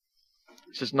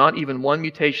 He says not even one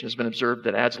mutation has been observed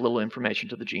that adds little information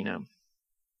to the genome.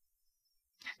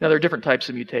 Now, there are different types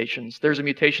of mutations. There's a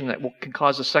mutation that can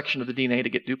cause a section of the DNA to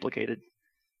get duplicated.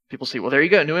 People say, well, there you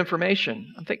go, new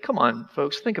information. I'm thinking, come on,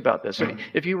 folks, think about this. I mean,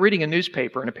 if you're reading a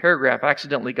newspaper and a paragraph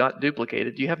accidentally got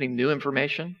duplicated, do you have any new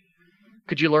information?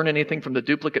 Could you learn anything from the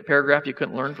duplicate paragraph you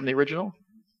couldn't learn from the original?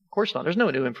 Of course not. There's no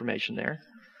new information there.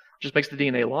 It just makes the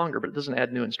DNA longer, but it doesn't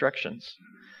add new instructions.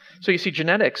 So you see,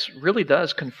 genetics really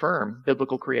does confirm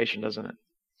biblical creation, doesn't it?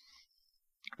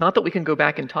 Not that we can go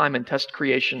back in time and test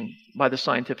creation by the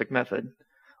scientific method,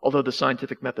 although the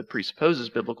scientific method presupposes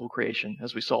biblical creation,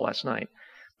 as we saw last night.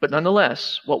 But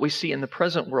nonetheless, what we see in the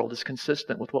present world is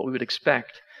consistent with what we would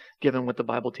expect, given what the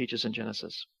Bible teaches in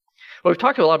Genesis. Well, we've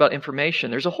talked a lot about information.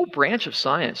 There's a whole branch of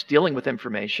science dealing with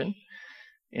information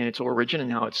and its origin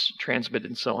and how it's transmitted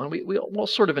and so on. We all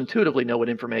sort of intuitively know what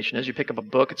information is. You pick up a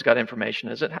book, it's got information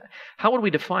in it. How would we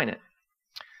define it?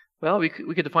 Well, we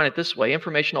could define it this way.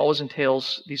 Information always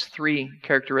entails these three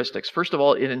characteristics. First of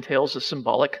all, it entails a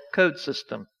symbolic code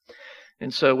system.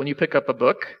 And so when you pick up a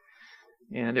book,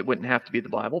 and it wouldn't have to be the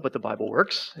Bible, but the Bible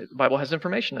works. The Bible has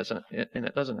information in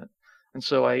it, doesn't it? And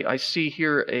so I see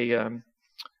here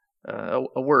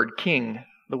a word, king,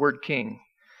 the word king.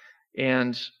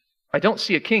 And I don't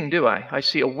see a king, do I? I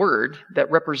see a word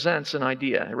that represents an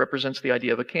idea. It represents the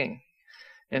idea of a king.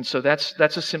 And so that's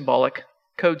a symbolic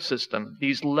code system.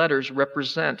 These letters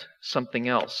represent something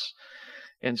else.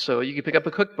 And so you can pick up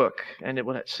a cookbook, and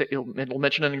it'll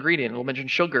mention an ingredient. It'll mention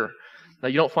sugar. Now,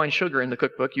 you don't find sugar in the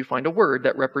cookbook. You find a word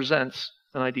that represents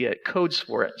an idea. It codes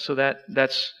for it. So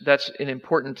that's an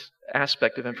important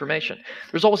aspect of information.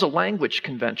 There's always a language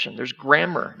convention. There's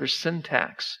grammar. There's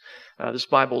syntax. This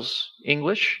Bible's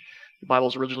English. The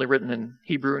Bible's originally written in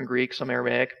Hebrew and Greek, some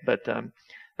Aramaic, but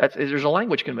there's a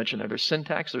language convention there. There's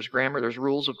syntax, there's grammar, there's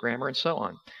rules of grammar, and so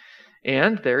on.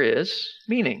 And there is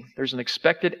meaning. There's an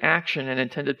expected action and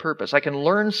intended purpose. I can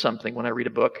learn something when I read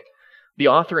a book. The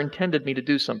author intended me to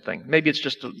do something. Maybe it's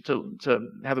just to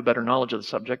have a better knowledge of the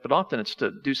subject, but often it's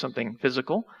to do something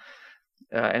physical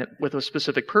and with a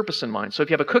specific purpose in mind. So if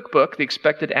you have a cookbook, the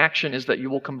expected action is that you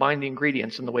will combine the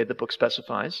ingredients in the way the book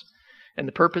specifies. And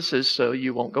the purpose is so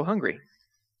you won't go hungry.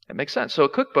 That makes sense. So a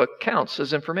cookbook counts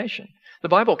as information. The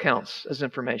Bible counts as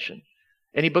information.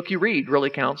 Any book you read really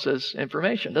counts as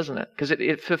information, doesn't it? Because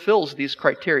it fulfills these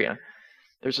criteria.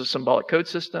 There's a symbolic code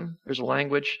system, there's a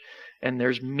language, and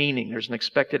there's meaning. There's an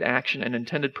expected action and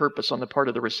intended purpose on the part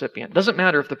of the recipient. It doesn't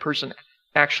matter if the person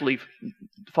actually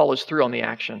follows through on the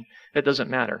action. It doesn't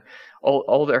matter.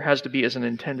 All there has to be is an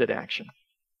intended action,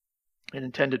 an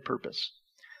intended purpose.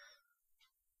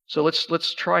 So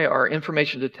let's try our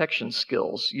information detection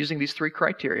skills using these three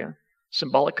criteria: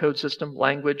 symbolic code system,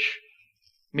 language,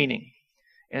 meaning,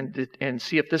 and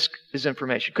see if this is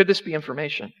information. Could this be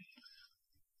information?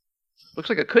 Looks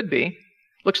like it could be.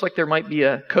 Looks like there might be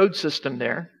a code system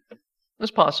there.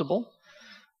 That's possible.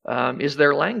 Is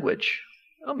there language?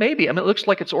 Oh, maybe. I mean, it looks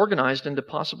like it's organized into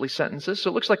possibly sentences, so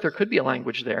it looks like there could be a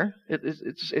language there.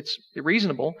 It's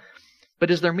reasonable, but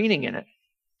is there meaning in it?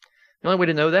 The only way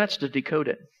to know that is to decode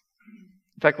it.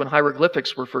 In fact, when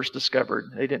hieroglyphics were first discovered,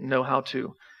 they didn't know how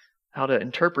to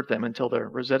interpret them until the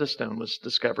Rosetta Stone was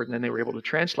discovered, and then they were able to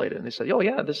translate it. And they said, "Oh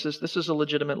yeah, this is a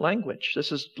legitimate language.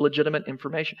 This is legitimate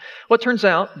information." Well, it turns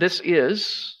out this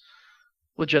is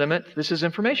legitimate. This is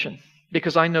information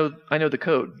because I know the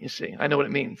code. You see, I know what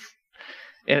it means.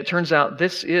 And it turns out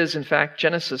this is, in fact,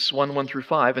 Genesis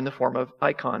 1:1-5 in the form of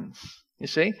icons. You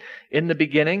see, in the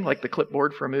beginning, like the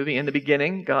clipboard for a movie, in the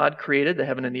beginning, God created the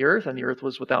heaven and the earth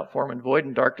was without form and void,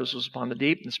 and darkness was upon the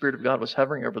deep, and the Spirit of God was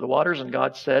hovering over the waters, and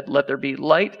God said, "Let there be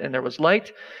light," and there was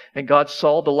light, and God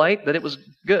saw the light, that it was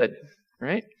good,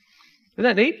 right? Isn't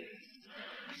that neat?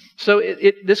 So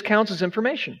this counts as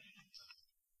information.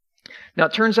 Now,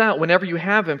 it turns out whenever you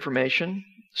have information,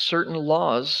 certain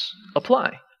laws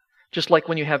apply. Just like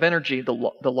when you have energy, the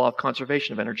law of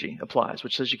conservation of energy applies,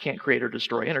 which says you can't create or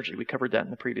destroy energy. We covered that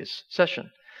in the previous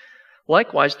session.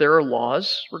 Likewise, there are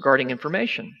laws regarding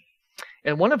information.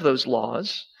 And one of those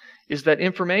laws is that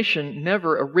information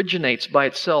never originates by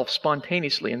itself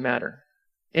spontaneously in matter.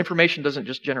 Information doesn't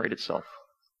just generate itself.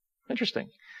 Interesting.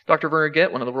 Dr. Werner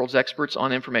Gett, one of the world's experts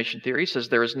on information theory, says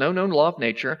there is no known law of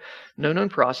nature, no known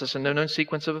process, and no known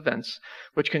sequence of events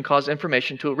which can cause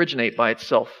information to originate by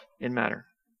itself in matter.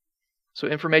 So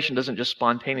information doesn't just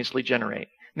spontaneously generate.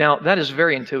 Now, that is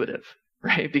very intuitive,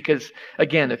 right? Because,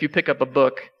 again, if you pick up a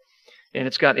book and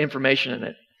it's got information in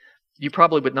it, you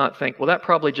probably would not think, well, that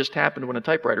probably just happened when a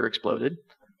typewriter exploded.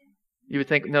 You would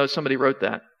think, no, somebody wrote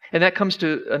that. And that comes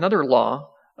to another law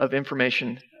of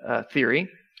information theory,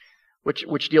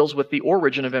 which deals with the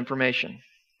origin of information.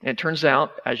 And it turns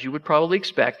out, as you would probably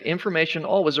expect, information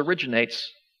always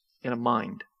originates in a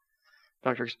mind.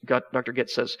 Dr.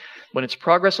 Gett says, when its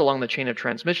progress along the chain of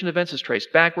transmission events is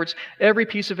traced backwards, every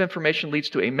piece of information leads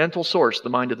to a mental source, the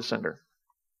mind of the sender.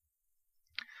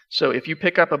 So if you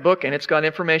pick up a book and it's got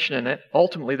information in it,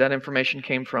 ultimately that information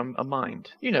came from a mind.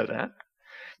 You know that.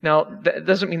 Now, that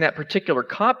doesn't mean that particular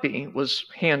copy was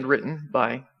handwritten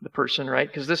by the person, right?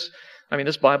 Because this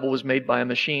Bible was made by a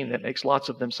machine that makes lots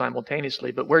of them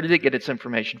simultaneously. But where did it get its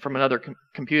information? From another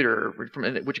computer,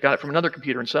 which got it from another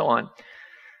computer, and so on.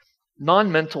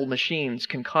 Non-mental machines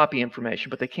can copy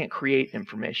information, but they can't create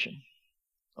information.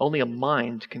 Only a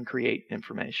mind can create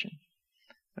information.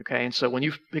 Okay, and so when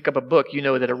you pick up a book, you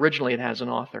know that originally it has an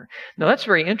author. Now that's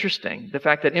very interesting, the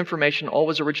fact that information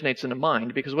always originates in a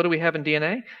mind, because what do we have in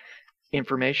DNA?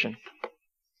 Information.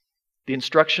 The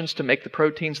instructions to make the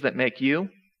proteins that make you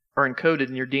are encoded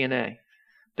in your DNA.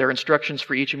 There are instructions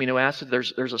for each amino acid.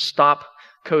 There's a stop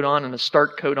codon and a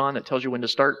start codon that tells you when to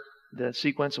start the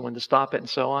sequence and when to stop it and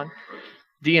so on.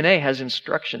 DNA has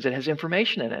instructions. It has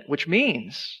information in it, which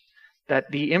means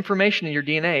that the information in your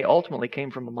DNA ultimately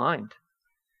came from a mind.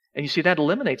 And you see, that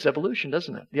eliminates evolution,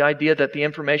 doesn't it? The idea that the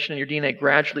information in your DNA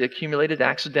gradually accumulated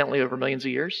accidentally over millions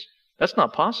of years, that's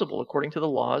not possible according to the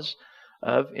laws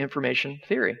of information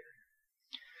theory.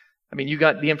 I mean, you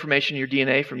got the information in your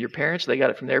DNA from your parents, they got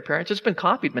it from their parents. It's been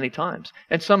copied many times,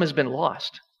 and some has been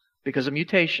lost because of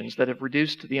mutations that have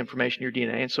reduced the information in your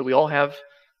DNA. And so we all have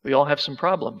some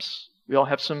problems. We all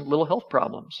have some little health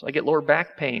problems. I get lower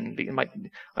back pain.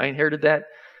 I inherited that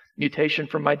mutation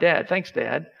from my dad. Thanks,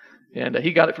 Dad. And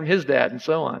he got it from his dad, and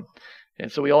so on.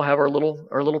 And so we all have our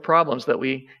little problems that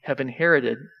we have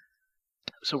inherited.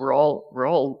 So we're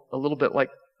all a little bit like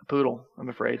a poodle, I'm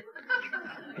afraid.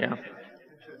 Yeah.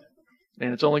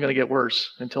 And it's only going to get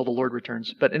worse until the Lord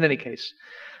returns. But in any case,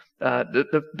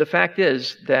 the fact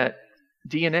is that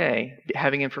DNA,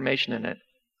 having information in it,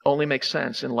 only makes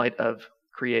sense in light of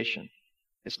creation.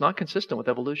 It's not consistent with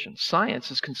evolution.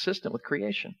 Science is consistent with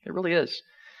creation. It really is.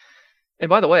 And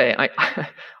by the way,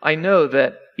 I know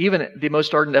that even the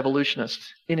most ardent evolutionist,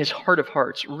 in his heart of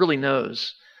hearts, really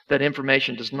knows that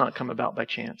information does not come about by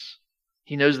chance.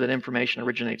 He knows that information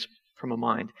originates from a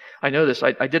mind. I know this.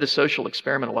 I did a social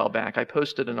experiment a while back. I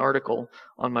posted an article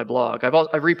on my blog. I've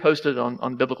reposted it on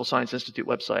the Biblical Science Institute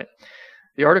website.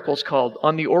 The article is called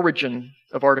On the Origin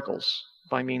of Articles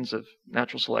by Means of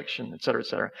Natural Selection, et cetera, et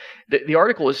cetera. The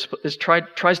article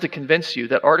tries to convince you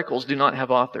that articles do not have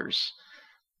authors,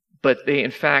 but they, in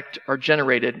fact, are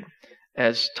generated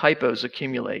as typos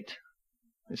accumulate,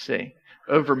 you see,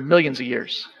 over millions of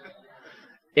years.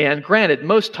 And granted,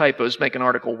 most typos make an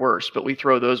article worse, but we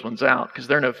throw those ones out because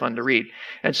they're no fun to read.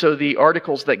 And so the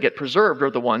articles that get preserved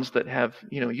are the ones that have,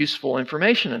 useful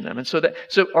information in them. And so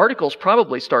articles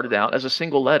probably started out as a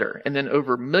single letter, and then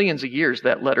over millions of years,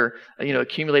 that letter,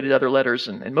 accumulated other letters,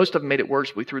 and most of them made it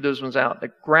worse. We threw those ones out.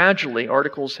 But gradually,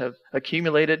 articles have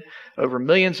accumulated over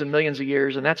millions and millions of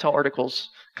years, and that's how articles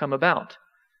come about.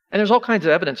 And there's all kinds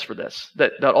of evidence for this,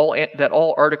 that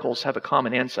all articles have a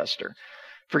common ancestor.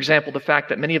 For example, the fact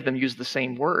that many of them use the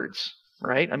same words,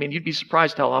 right? I mean, you'd be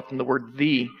surprised how often the word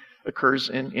 "the" occurs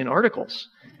in articles.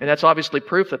 And that's obviously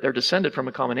proof that they're descended from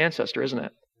a common ancestor, isn't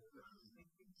it?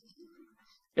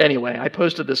 Anyway, I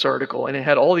posted this article, and it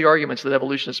had all the arguments that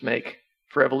evolutionists make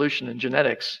for evolution and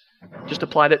genetics, just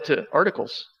applied it to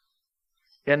articles.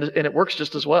 And it works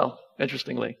just as well,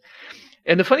 interestingly.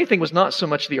 And the funny thing was not so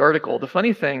much the article. The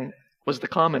funny thing was the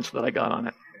comments that I got on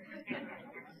it.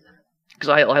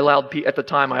 Because at the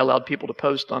time, I allowed people to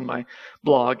post on my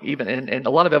blog, even, and a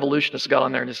lot of evolutionists got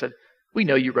on there and just said, "We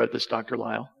know you wrote this, Dr.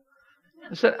 Lisle."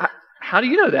 I said, "How do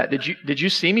you know that? Did you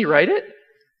see me write it?"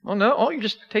 "Oh, no. Oh, you're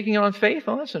just taking it on faith?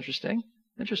 Oh, that's interesting.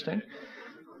 Interesting.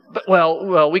 But,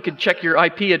 well, we could check your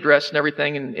IP address and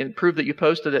everything and prove that you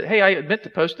posted it. Hey, I admit to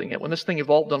posting it. When this thing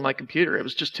evolved on my computer, it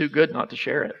was just too good not to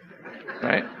share it."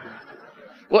 Right?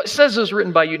 Well, it says it was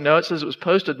written by you. No, it says it was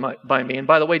posted by me. And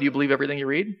by the way, do you believe everything you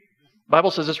read? The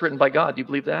Bible says it's written by God. Do you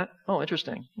believe that? Oh,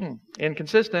 interesting.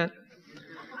 Inconsistent.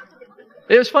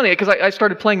 It was funny because I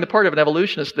started playing the part of an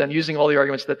evolutionist then, using all the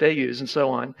arguments that they use and so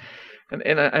on.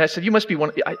 And I said, you must be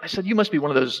one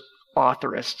of those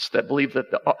authorists that believe that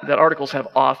that articles have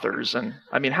authors. And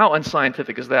I mean, how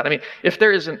unscientific is that? I mean, if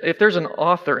there's an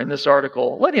author in this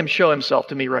article, let him show himself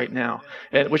to me right now.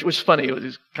 And which was funny. It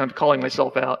was kind of calling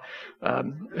myself out.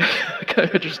 Kind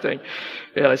of interesting.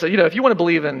 Yeah, I said, if you want to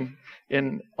believe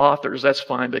in authors, that's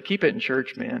fine, but keep it in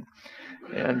church, man.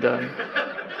 And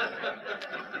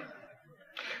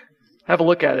have a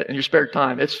look at it in your spare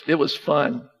time. It was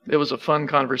fun. It was a fun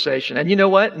conversation. And you know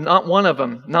what? Not one of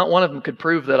them could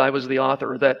prove that I was the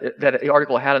author, or that the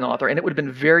article had an author, and it would have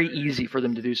been very easy for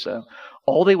them to do so.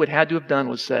 All they would have had to have done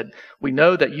was said, "We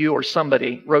know that you or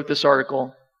somebody wrote this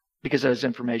article because it has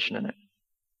information in it."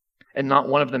 And not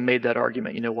one of them made that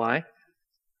argument. You know why?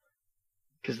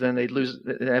 Because then they'd lose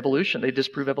evolution. They'd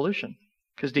disprove evolution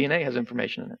because DNA has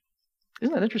information in it.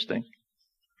 Isn't that interesting?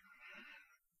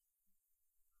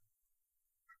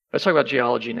 Let's talk about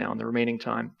geology now in the remaining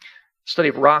time. Study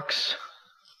of rocks,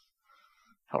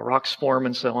 how rocks form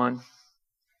and so on.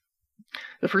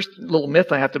 The first little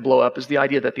myth I have to blow up is the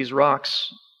idea that these rocks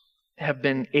have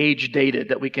been age dated,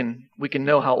 that we can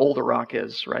know how old a rock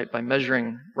is, right, by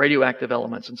measuring radioactive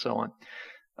elements and so on.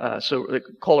 So they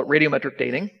call it radiometric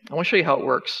dating. I want to show you how it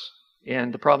works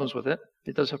and the problems with it.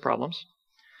 It does have problems.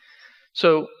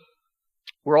 So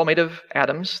we're all made of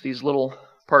atoms, these little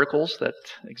particles that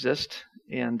exist,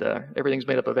 and everything's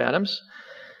made up of atoms.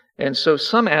 And so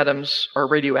some atoms are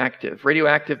radioactive.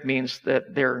 Radioactive means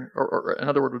that they're, or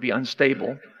another word would be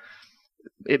unstable.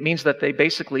 It means that they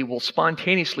basically will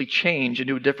spontaneously change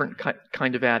into a different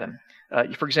kind of atom.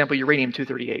 For example,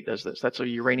 uranium-238 does this. That's a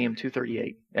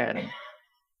uranium-238 atom.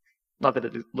 Not that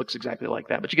it looks exactly like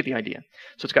that, but you get the idea.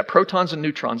 So it's got protons and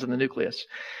neutrons in the nucleus.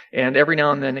 And every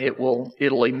now and then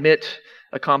it'll emit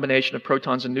a combination of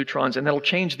protons and neutrons, and that'll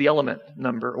change the element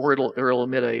number, or it'll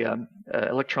emit a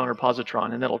electron or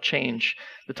positron, and that'll change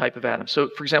the type of atom. So,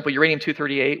 for example,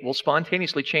 uranium-238 will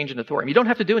spontaneously change into thorium. You don't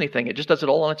have to do anything. It just does it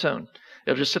all on its own.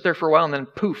 It'll just sit there for a while, and then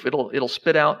poof, it'll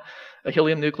spit out a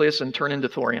helium nucleus and turn into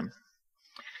thorium.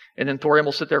 And then thorium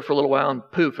will sit there for a little while, and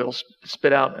poof, it'll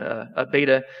spit out a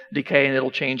beta decay, and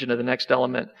it'll change into the next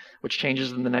element, which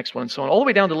changes in the next one, and so on, all the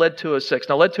way down to lead-206.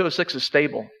 Now, lead-206 is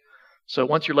stable. So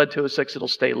once you're lead-206, it'll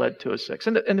stay lead-206.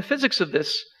 And the physics of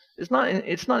this is not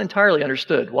entirely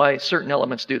understood, why certain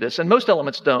elements do this. And most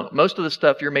elements don't. Most of the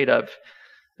stuff you're made of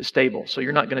is stable, so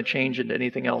you're not going to change into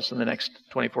anything else in the next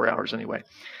 24 hours anyway.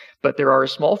 But there are a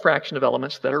small fraction of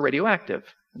elements that are radioactive,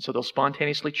 and so they'll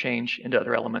spontaneously change into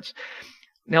other elements.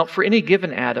 Now, for any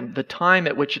given atom, the time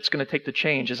at which it's going to take to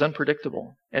change is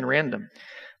unpredictable and random.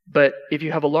 But if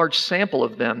you have a large sample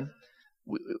of them,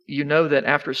 you know that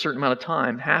after a certain amount of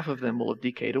time, half of them will have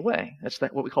decayed away. That's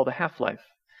what we call the half-life.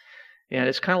 And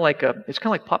it's kind of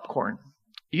like popcorn.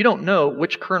 You don't know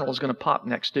which kernel is going to pop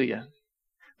next, do you?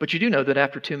 But you do know that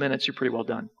after 2 minutes, you're pretty well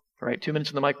done. Right? 2 minutes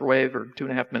in the microwave or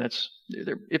 2.5 minutes,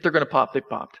 if they're going to pop, they've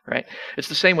popped. Right? It's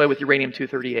the same way with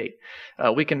uranium-238.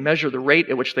 We can measure the rate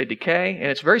at which they decay, and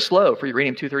it's very slow for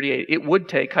uranium-238. It would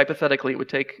take 4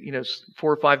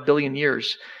 or 5 billion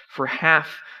years for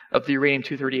half of the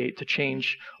uranium-238 to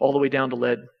change all the way down to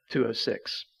lead-206.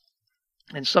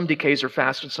 And some decays are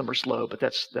fast and some are slow, but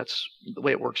that's the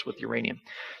way it works with uranium.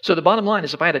 So the bottom line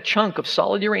is if I had a chunk of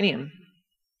solid uranium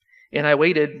and I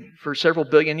waited for several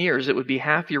billion years, it would be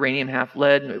half uranium, half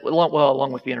lead,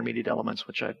 along with the intermediate elements,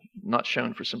 which I've not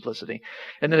shown for simplicity.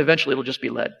 And then eventually it'll just be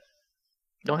lead.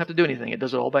 You don't have to do anything. It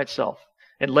does it all by itself.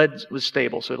 And lead was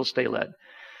stable, so it'll stay lead.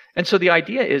 And so the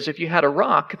idea is if you had a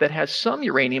rock that has some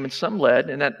uranium and some lead,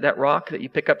 and that rock that you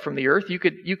pick up from the earth, you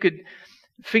could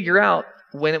figure out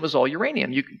when it was all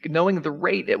uranium. Knowing the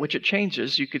rate at which it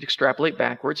changes, you could extrapolate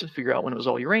backwards and figure out when it was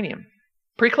all uranium.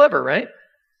 Pretty clever, right?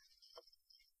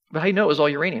 But how do you know it was all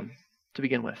uranium to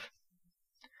begin with?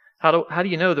 How do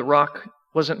you know the rock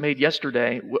wasn't made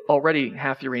yesterday, already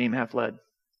half uranium, half lead?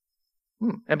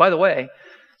 And by the way,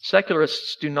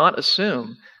 secularists do not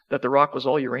assume that the rock was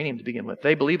all uranium to begin with.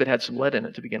 They believe it had some lead in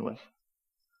it to begin with.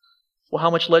 Well, how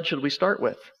much lead should we start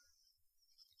with?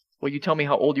 Well, you tell me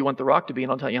how old you want the rock to be,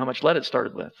 and I'll tell you how much lead it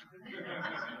started with.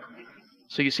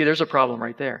 So you see, there's a problem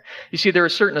right there. You see, there are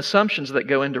certain assumptions that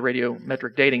go into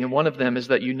radiometric dating, and one of them is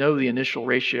that you know the initial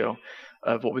ratio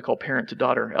of what we call parent to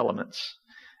daughter elements.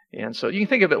 And so you can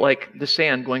think of it like the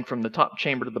sand going from the top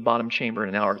chamber to the bottom chamber in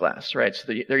an hourglass, right?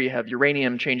 So there you have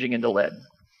uranium changing into lead.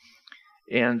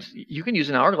 And you can use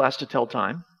an hourglass to tell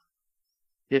time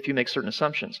if you make certain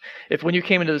assumptions. If when you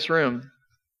came into this room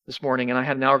this morning and I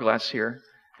had an hourglass here,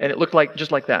 and it looked like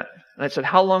just like that, and I said,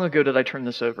 how long ago did I turn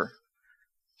this over?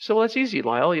 So, well, that's easy,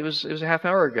 Lyle. It was a half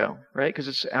hour ago, right? Because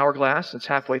it's hourglass, it's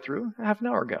halfway through, half an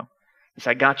hour ago. I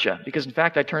said, I gotcha. Because in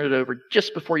fact, I turned it over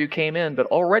just before you came in, but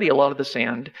already a lot of the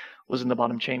sand was in the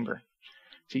bottom chamber.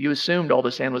 So you assumed all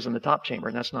the sand was in the top chamber,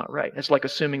 and that's not right. It's like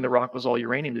assuming the rock was all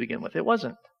uranium to begin with. It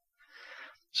wasn't.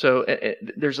 So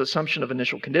there's assumption of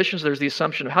initial conditions. There's the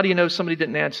assumption of how do you know somebody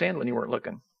didn't add sand when you weren't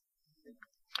looking?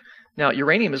 Now,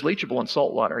 uranium is leachable in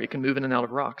salt water. It can move in and out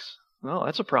of rocks. Well,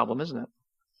 that's a problem, isn't it?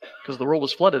 Because the world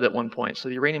was flooded at one point, so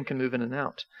the uranium can move in and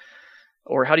out.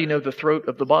 Or how do you know the throat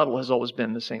of the bottle has always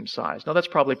been the same size? Now, that's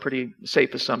probably a pretty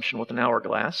safe assumption with an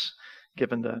hourglass,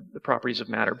 given the properties of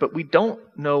matter. But we don't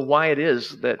know why it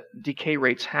is that decay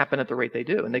rates happen at the rate they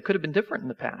do, and they could have been different in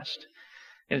the past.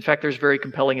 And in fact, there's very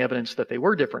compelling evidence that they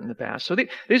were different in the past. So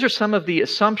these are some of the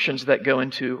assumptions that go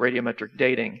into radiometric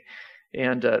dating.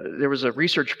 And there was a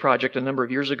research project a number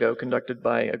of years ago conducted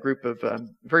by a group of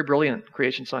very brilliant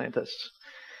creation scientists.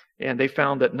 And they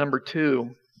found that number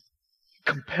 2,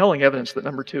 compelling evidence that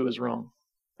number 2 is wrong.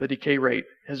 The decay rate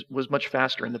was much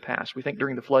faster in the past. We think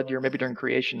during the flood year, maybe during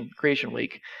creation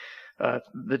week,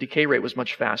 the decay rate was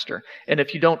much faster. And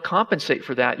if you don't compensate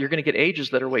for that, you're going to get ages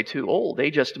that are way too old,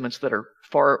 age estimates that are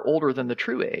far older than the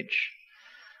true age.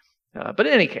 But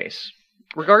in any case,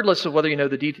 regardless of whether you know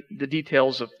the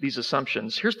details of these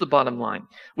assumptions, here's the bottom line.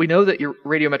 We know that your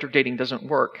radiometric dating doesn't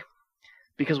work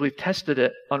because we've tested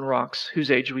it on rocks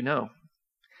whose age we know.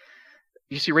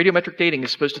 You see, radiometric dating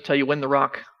is supposed to tell you when the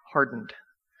rock hardened.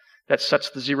 That sets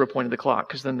the 0 point of the clock,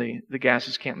 because then the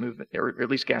gases can't move, or at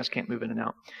least gas can't move in and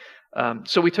out.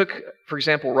 So we took, for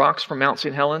example, rocks from Mount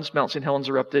St. Helens. Mount St. Helens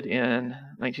erupted in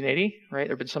 1980, right?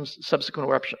 There have been some subsequent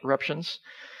eruptions.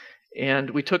 And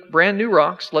we took brand new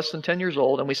rocks, less than 10 years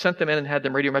old, and we sent them in and had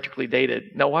them radiometrically dated.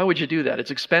 Now, why would you do that?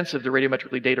 It's expensive to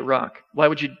radiometrically date a rock. Why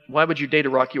would you date a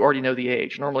rock you already know the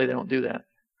age? Normally, they don't do that.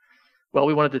 Well,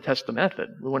 we wanted to test the method.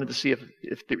 We wanted to see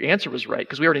if the answer was right,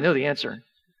 because we already know the answer.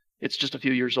 It's just a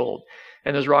few years old.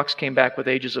 And those rocks came back with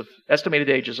estimated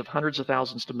ages of hundreds of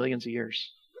thousands to millions of years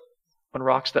on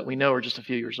rocks that we know are just a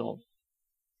few years old.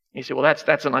 And you say, well,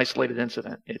 that's an isolated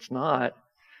incident. It's not.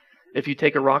 If you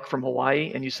take a rock from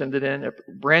Hawaii and you send it in, a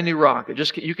brand new rock,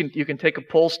 you can take a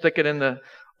pole, stick it in the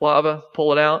lava,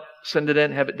 pull it out, send it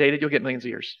in, have it dated, you'll get millions of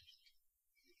years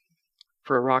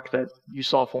for a rock that you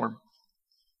saw form.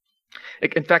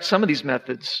 In fact, some of these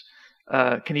methods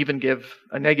can even give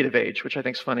a negative age, which I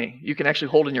think is funny. You can actually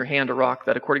hold in your hand a rock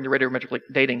that, according to radiometric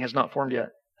dating, has not formed yet.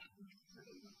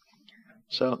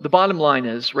 So the bottom line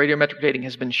is radiometric dating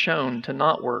has been shown to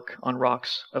not work on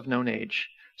rocks of known age.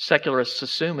 Secularists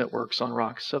assume it works on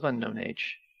rocks of unknown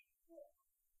age.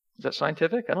 Is that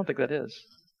scientific? I don't think that is.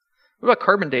 What about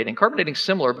carbon dating? Carbon dating is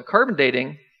similar, but carbon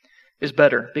dating is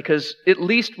better because at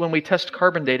least when we test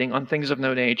carbon dating on things of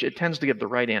known age, it tends to give the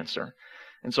right answer.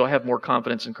 And so I have more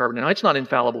confidence in carbon dating. Now, it's not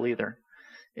infallible either.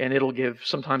 And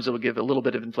sometimes it'll give a little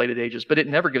bit of inflated ages, but it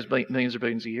never gives millions or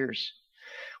billions of years.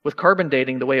 With carbon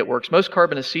dating, the way it works, most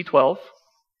carbon is C12.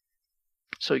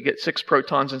 So you get 6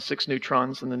 protons and 6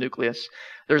 neutrons in the nucleus.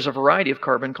 There's a variety of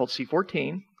carbon called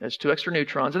C14. There's 2 extra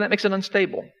neutrons, and that makes it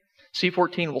unstable.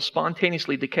 C14 will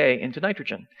spontaneously decay into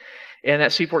nitrogen. And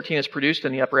that C14 is produced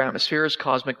in the upper atmosphere as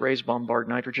cosmic rays bombard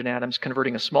nitrogen atoms,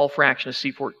 converting a small fraction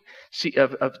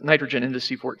of nitrogen into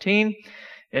C14.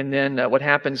 And then what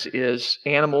happens is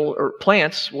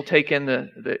plants will take in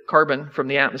the carbon from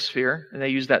the atmosphere, and they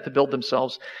use that to build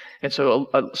themselves. And so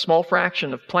a small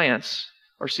fraction of plants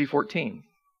are C14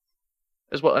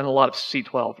 as well, and a lot of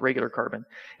C12, regular carbon.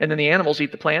 And then the animals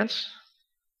eat the plants,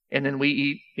 and then we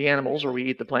eat the animals, or we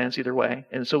eat the plants, either way.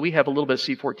 And so we have a little bit of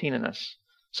C14 in us.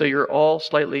 So you're all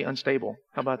slightly unstable.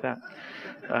 How about that?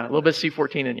 A little bit of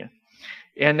C14 in you.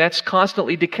 And that's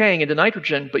constantly decaying into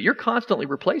nitrogen, but you're constantly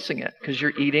replacing it because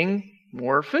you're eating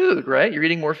more food, right? You're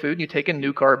eating more food, and you take in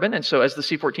new carbon, and so as the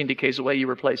C14 decays away, you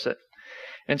replace it.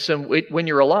 And so when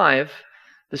you're alive,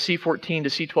 the C14 to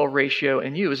C12 ratio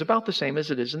in you is about the same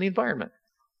as it is in the environment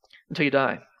until you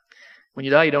die. When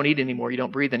you die, you don't eat anymore, you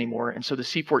don't breathe anymore, and so the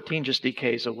C14 just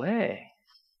decays away.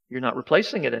 You're not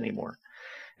replacing it anymore.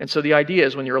 And so the idea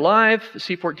is when you're alive, the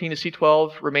C14 to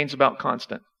C12 remains about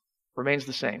constant, remains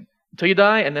the same until you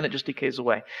die, and then it just decays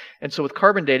away. And so with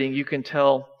carbon dating, you can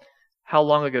tell how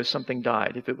long ago something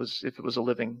died if it was a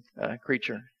living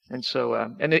creature. And so,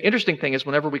 and the interesting thing is,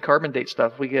 whenever we carbon date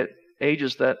stuff, we get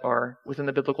ages that are within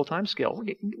the biblical time scale,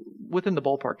 within the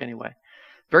ballpark anyway.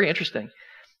 Very interesting.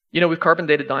 We've carbon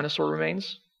dated dinosaur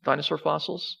remains, dinosaur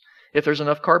fossils. If there's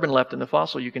enough carbon left in the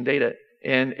fossil, you can date it.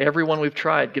 And every one we've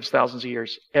tried gives thousands of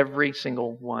years. Every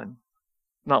single one.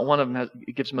 Not one of them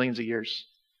gives millions of years.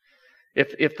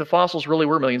 If the fossils really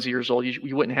were millions of years old,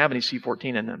 you wouldn't have any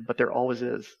C14 in them, but there always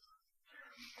is.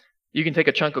 You can take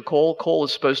a chunk of coal. Coal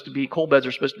beds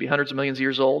are supposed to be hundreds of millions of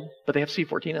years old, but they have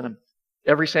C14 in them.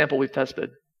 Every sample we've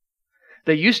tested.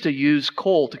 They used to use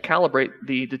coal to calibrate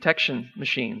the detection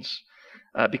machines,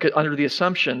 because under the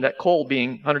assumption that coal,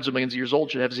 being hundreds of millions of years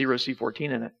old, should have zero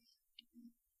C14 in it.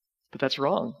 But that's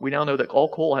wrong. We now know that all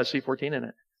coal has C14 in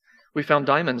it. We found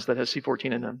diamonds that has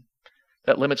C14 in them.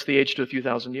 That limits the age to a few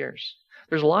thousand years.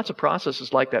 There's lots of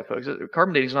processes like that, folks.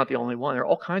 Carbon dating is not the only one. There are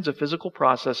all kinds of physical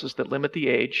processes that limit the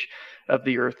age of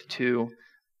the Earth to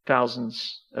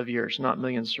thousands of years, not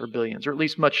millions or billions, or at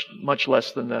least much, much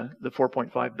less than the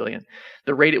 4.5 billion.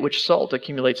 The rate at which salt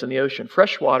accumulates in the ocean.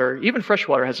 Even fresh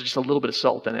water has just a little bit of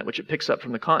salt in it, which it picks up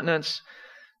from the continents.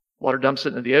 Water dumps it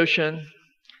into the ocean.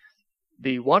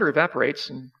 The water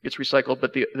evaporates and gets recycled,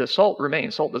 but the salt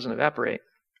remains. Salt doesn't evaporate.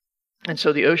 And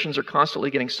so the oceans are constantly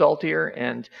getting saltier,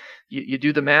 and you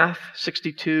do the math.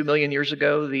 62 million years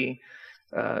ago, the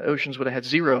oceans would have had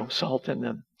zero salt in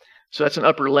them. So that's an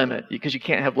upper limit, because you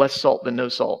can't have less salt than no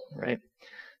salt, right?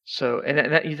 So,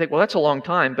 and you think, well, that's a long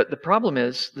time, but the problem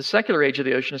is the secular age of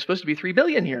the ocean is supposed to be 3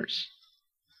 billion years.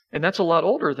 And that's a lot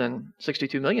older than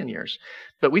 62 million years.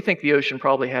 But we think the ocean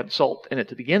probably had salt in it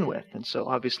to begin with. And so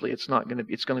obviously it's going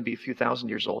to be a few thousand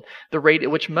years old. The rate at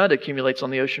which mud accumulates on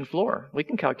the ocean floor, we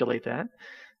can calculate that.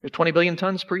 There's 20 billion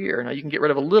tons per year. Now you can get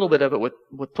rid of a little bit of it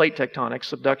with plate tectonics,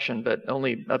 subduction, but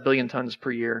only 1 billion tons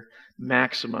per year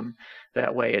maximum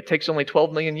that way. It takes only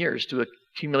 12 million years to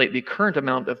accumulate the current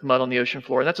amount of mud on the ocean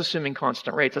floor. And that's assuming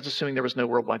constant rates. That's assuming there was no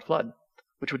worldwide flood,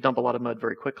 which would dump a lot of mud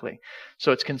very quickly.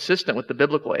 So it's consistent with the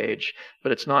biblical age,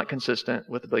 but it's not consistent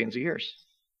with the billions of years.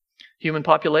 Human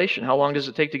population, how long does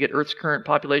it take to get Earth's current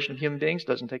population of human beings?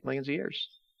 Doesn't take millions of years.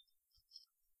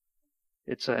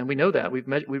 And we know that. We've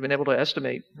been able to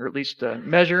estimate, or at least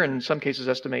measure, and in some cases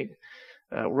estimate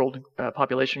world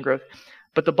population growth.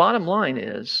 But the bottom line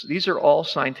is, these are all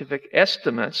scientific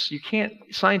estimates. You can't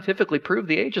scientifically prove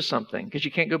the age of something, because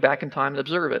you can't go back in time and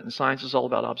observe it, and science is all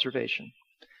about observation.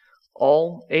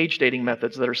 All age dating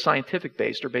methods that are scientific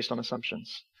based are based on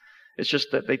assumptions. It's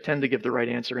just that they tend to give the right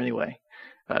answer anyway.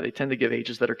 They tend to give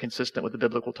ages that are consistent with the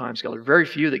biblical timescale. There are very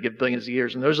few that give billions of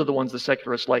years, and those are the ones the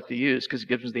secularists like to use because it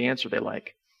gives them the answer they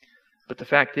like. But the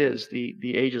fact is,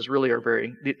 the ages really are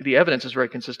the evidence is very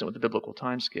consistent with the biblical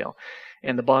timescale.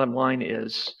 And the bottom line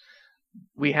is,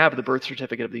 we have the birth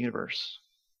certificate of the universe.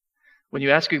 When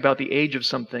you ask about the age of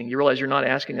something, you realize you're not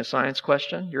asking a science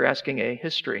question, you're asking a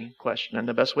history question. And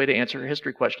the best way to answer a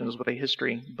history question is with a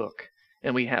history book.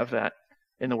 And we have that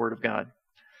in the Word of God.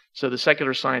 So the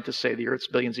secular scientists say the Earth's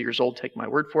billions of years old, take my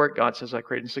word for it. God says I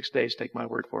created in 6 days, take my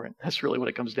word for it. That's really what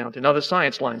it comes down to. Now the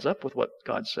science lines up with what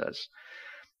God says.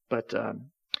 But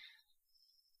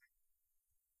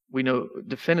we know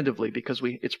definitively because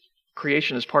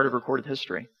creation is part of recorded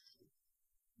history.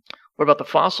 What about the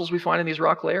fossils we find in these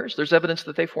rock layers? There's evidence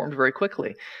that they formed very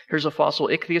quickly. Here's a fossil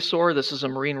ichthyosaur. This is a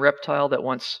marine reptile that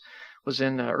once was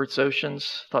in Earth's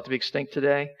oceans, thought to be extinct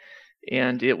today.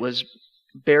 And it was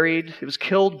buried. It was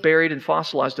killed, buried, and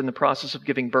fossilized in the process of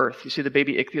giving birth. You see the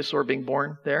baby ichthyosaur being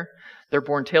born there? They're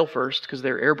born tail first because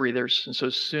they're air breathers. And so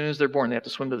as soon as they're born, they have to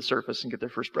swim to the surface and get their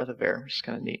first breath of air, which is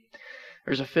kind of neat.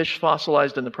 There's a fish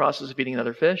fossilized in the process of eating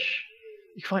another fish.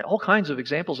 You can find all kinds of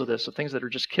examples of this, of things that are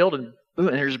just killed and boom,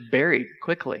 and they're just buried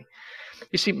quickly.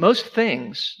 You see, most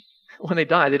things, when they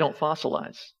die, they don't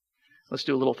fossilize. Let's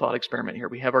do a little thought experiment here.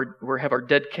 We have our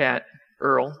dead cat,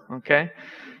 Earl, okay?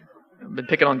 I've been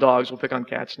picking on dogs. We'll pick on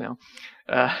cats now.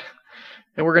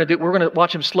 And we're going to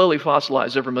watch him slowly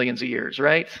fossilize over millions of years,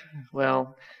 right?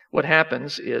 Well, what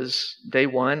happens is day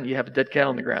 1, you have a dead cat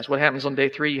on the grass. What happens on day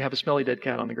 3, you have a smelly dead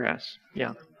cat on the grass.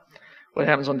 Yeah. What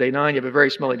happens on day 9, you have a very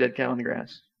smelly dead cat on the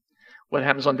grass. What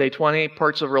happens on day 20,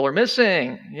 parts of Earl are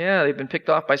missing. Yeah, they've been picked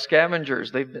off by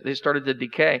scavengers. They started to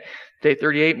decay. Day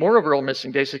 38, more of Earl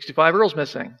missing. Day 65, Earl's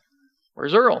missing.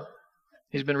 Where's Earl?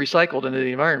 He's been recycled into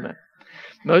the environment.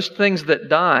 Most things that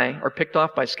die are picked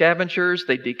off by scavengers.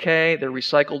 They decay. They're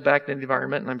recycled back into the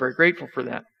environment, and I'm very grateful for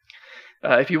that.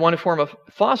 If you want to form a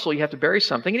fossil, you have to bury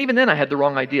something. And even then, I had the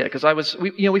wrong idea because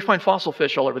we find fossil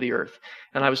fish all over the earth,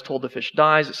 and I was told the fish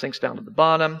dies, it sinks down to the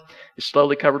bottom, it's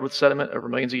slowly covered with sediment over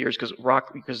millions of years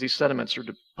because these sediments are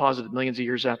deposited millions of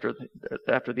years after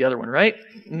the other one, right?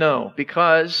 No,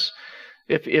 because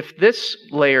if this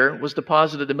layer was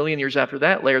deposited a million years after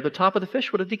that layer, the top of the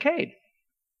fish would have decayed.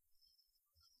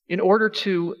 In order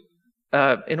to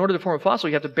form a fossil,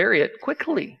 you have to bury it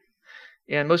quickly,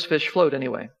 and most fish float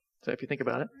anyway. So if you think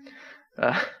about it.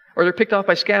 Or they're picked off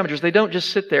by scavengers. They don't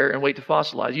just sit there and wait to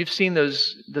fossilize. You've seen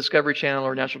those Discovery Channel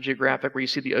or National Geographic where you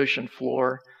see the ocean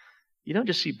floor. You don't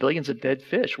just see billions of dead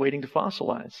fish waiting to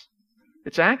fossilize.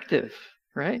 It's active,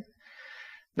 right?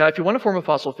 Now, if you want to form a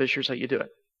fossil fish, here's how you do it.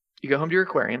 You go home to your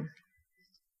aquarium,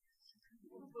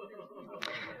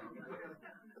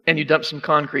 and you dump some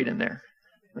concrete in there,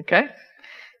 okay?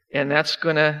 And that's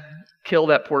going to kill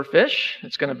that poor fish.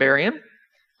 It's going to bury him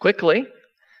quickly.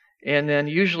 And then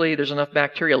usually there's enough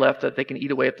bacteria left that they can eat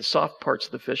away at the soft parts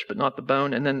of the fish, but not the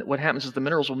bone. And then what happens is the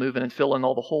minerals will move in and fill in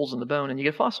all the holes in the bone, and you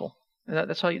get fossil. And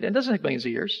that's how it doesn't take millions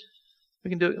of years. We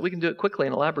can do it quickly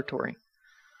in a laboratory.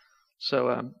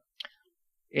 So,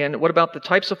 and what about the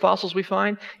types of fossils we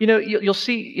find? You'll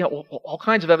see all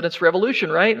kinds of evidence for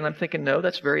evolution, right? And I'm thinking, no,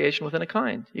 that's variation within a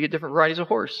kind. You get different varieties of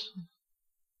horse.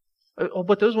 Oh,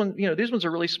 but those ones, these ones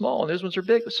are really small and those ones are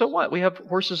big. So what? We have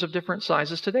horses of different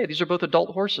sizes today. These are both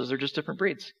adult horses. They're just different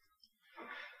breeds.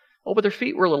 Oh, but their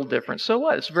feet were a little different. So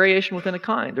what? It's variation within a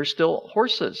kind. They're still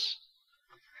horses.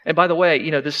 And by the way,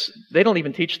 they don't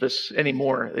even teach this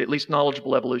anymore. At least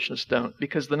knowledgeable evolutionists don't,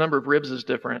 because the number of ribs is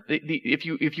different.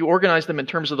 If you organize them in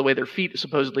terms of the way their feet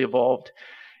supposedly evolved,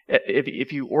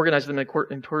 if you organize them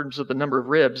in terms of the number of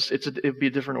ribs, it would be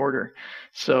a different order.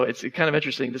 So it's kind of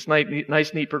interesting. This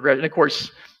nice, neat progression. And of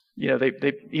course,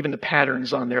 they even the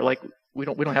patterns on there, like we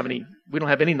don't have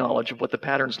any knowledge of what the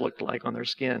patterns looked like on their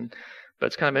skin, but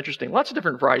it's kind of interesting. Lots of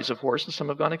different varieties of horse, and some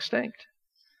have gone extinct.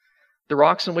 The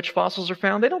rocks in which fossils are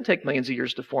found, they don't take millions of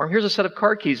years to form. Here's a set of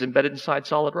car keys embedded inside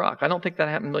solid rock. I don't think that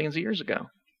happened millions of years ago.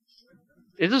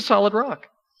 It is a solid rock.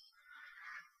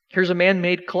 Here's a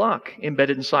man-made clock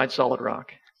embedded inside solid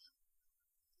rock.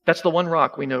 That's the one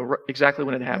rock we know exactly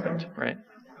when it happened, right?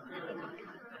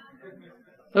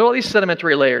 There are all these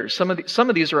sedimentary layers. Some of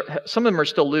them are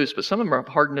still loose, but some of them are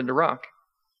hardened into rock.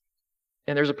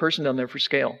 And there's a person down there for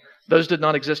scale. Those did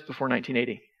not exist before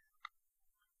 1980.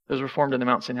 Those were formed in the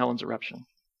Mount St. Helens eruption.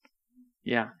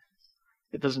 Yeah.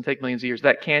 It doesn't take millions of years.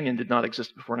 That canyon did not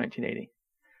exist before 1980.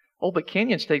 Oh, but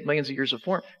canyons take millions of years to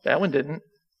form. That one didn't.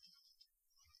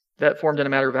 That formed in a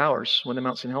matter of hours when the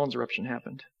Mount St. Helens eruption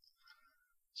happened.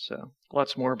 So,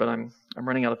 lots more, but I'm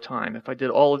running out of time. If I did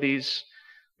all of these,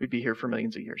 we'd be here for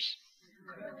millions of years.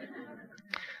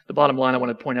 The bottom line I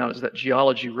want to point out is that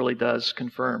geology really does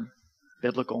confirm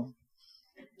biblical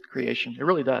creation. It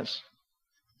really does.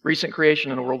 Recent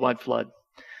creation and a worldwide flood.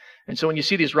 And so when you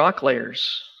see these rock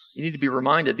layers, you need to be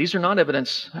reminded, these are not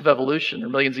evidence of evolution or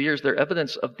millions of years. They're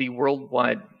evidence of the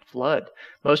worldwide flood.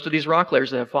 Most of these rock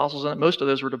layers that have fossils in it, most of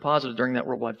those were deposited during that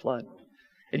worldwide flood.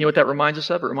 And you know what that reminds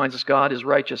us of? It reminds us God is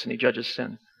righteous and he judges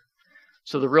sin.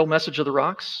 So the real message of the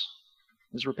rocks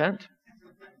is repent.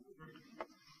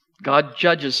 God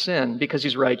judges sin because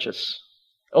he's righteous.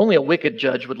 Only a wicked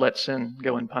judge would let sin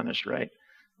go unpunished, right?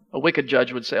 A wicked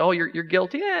judge would say, oh, you're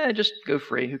guilty. Just go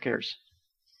free. Who cares?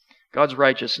 God's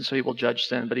righteous, and so he will judge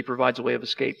sin, but he provides a way of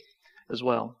escape as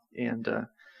well. And,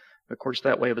 of course,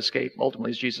 that way of escape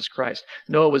ultimately is Jesus Christ.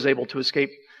 Noah was able to escape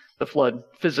the flood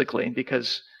physically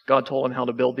because God told him how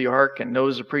to build the ark, and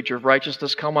Noah's a preacher of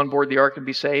righteousness. Come on board the ark and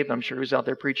be saved. I'm sure he was out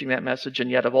there preaching that message. And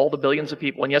yet of all the billions of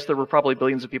people, and yes, there were probably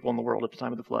billions of people in the world at the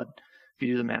time of the flood, if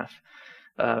you do the math.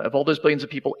 Of all those billions of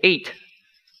people, 8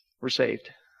 were saved.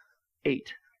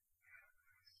 8.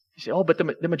 You say, oh, but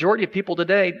the majority of people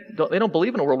today, they don't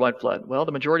believe in a worldwide flood. Well,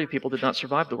 the majority of people did not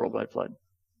survive the worldwide flood.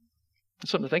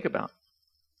 That's something to think about.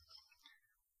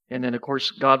 And then, of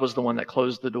course, God was the one that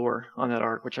closed the door on that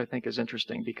ark, which I think is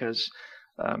interesting because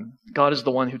God is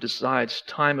the one who decides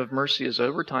time of mercy is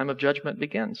over, time of judgment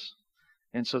begins.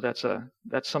 And so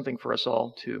that's something for us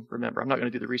all to remember. I'm not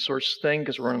going to do the resource thing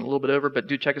because we're running a little bit over, but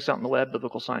do check us out on the web,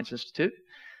 Biblical Science Institute.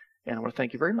 And I want to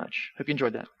thank you very much. Hope you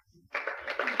enjoyed that.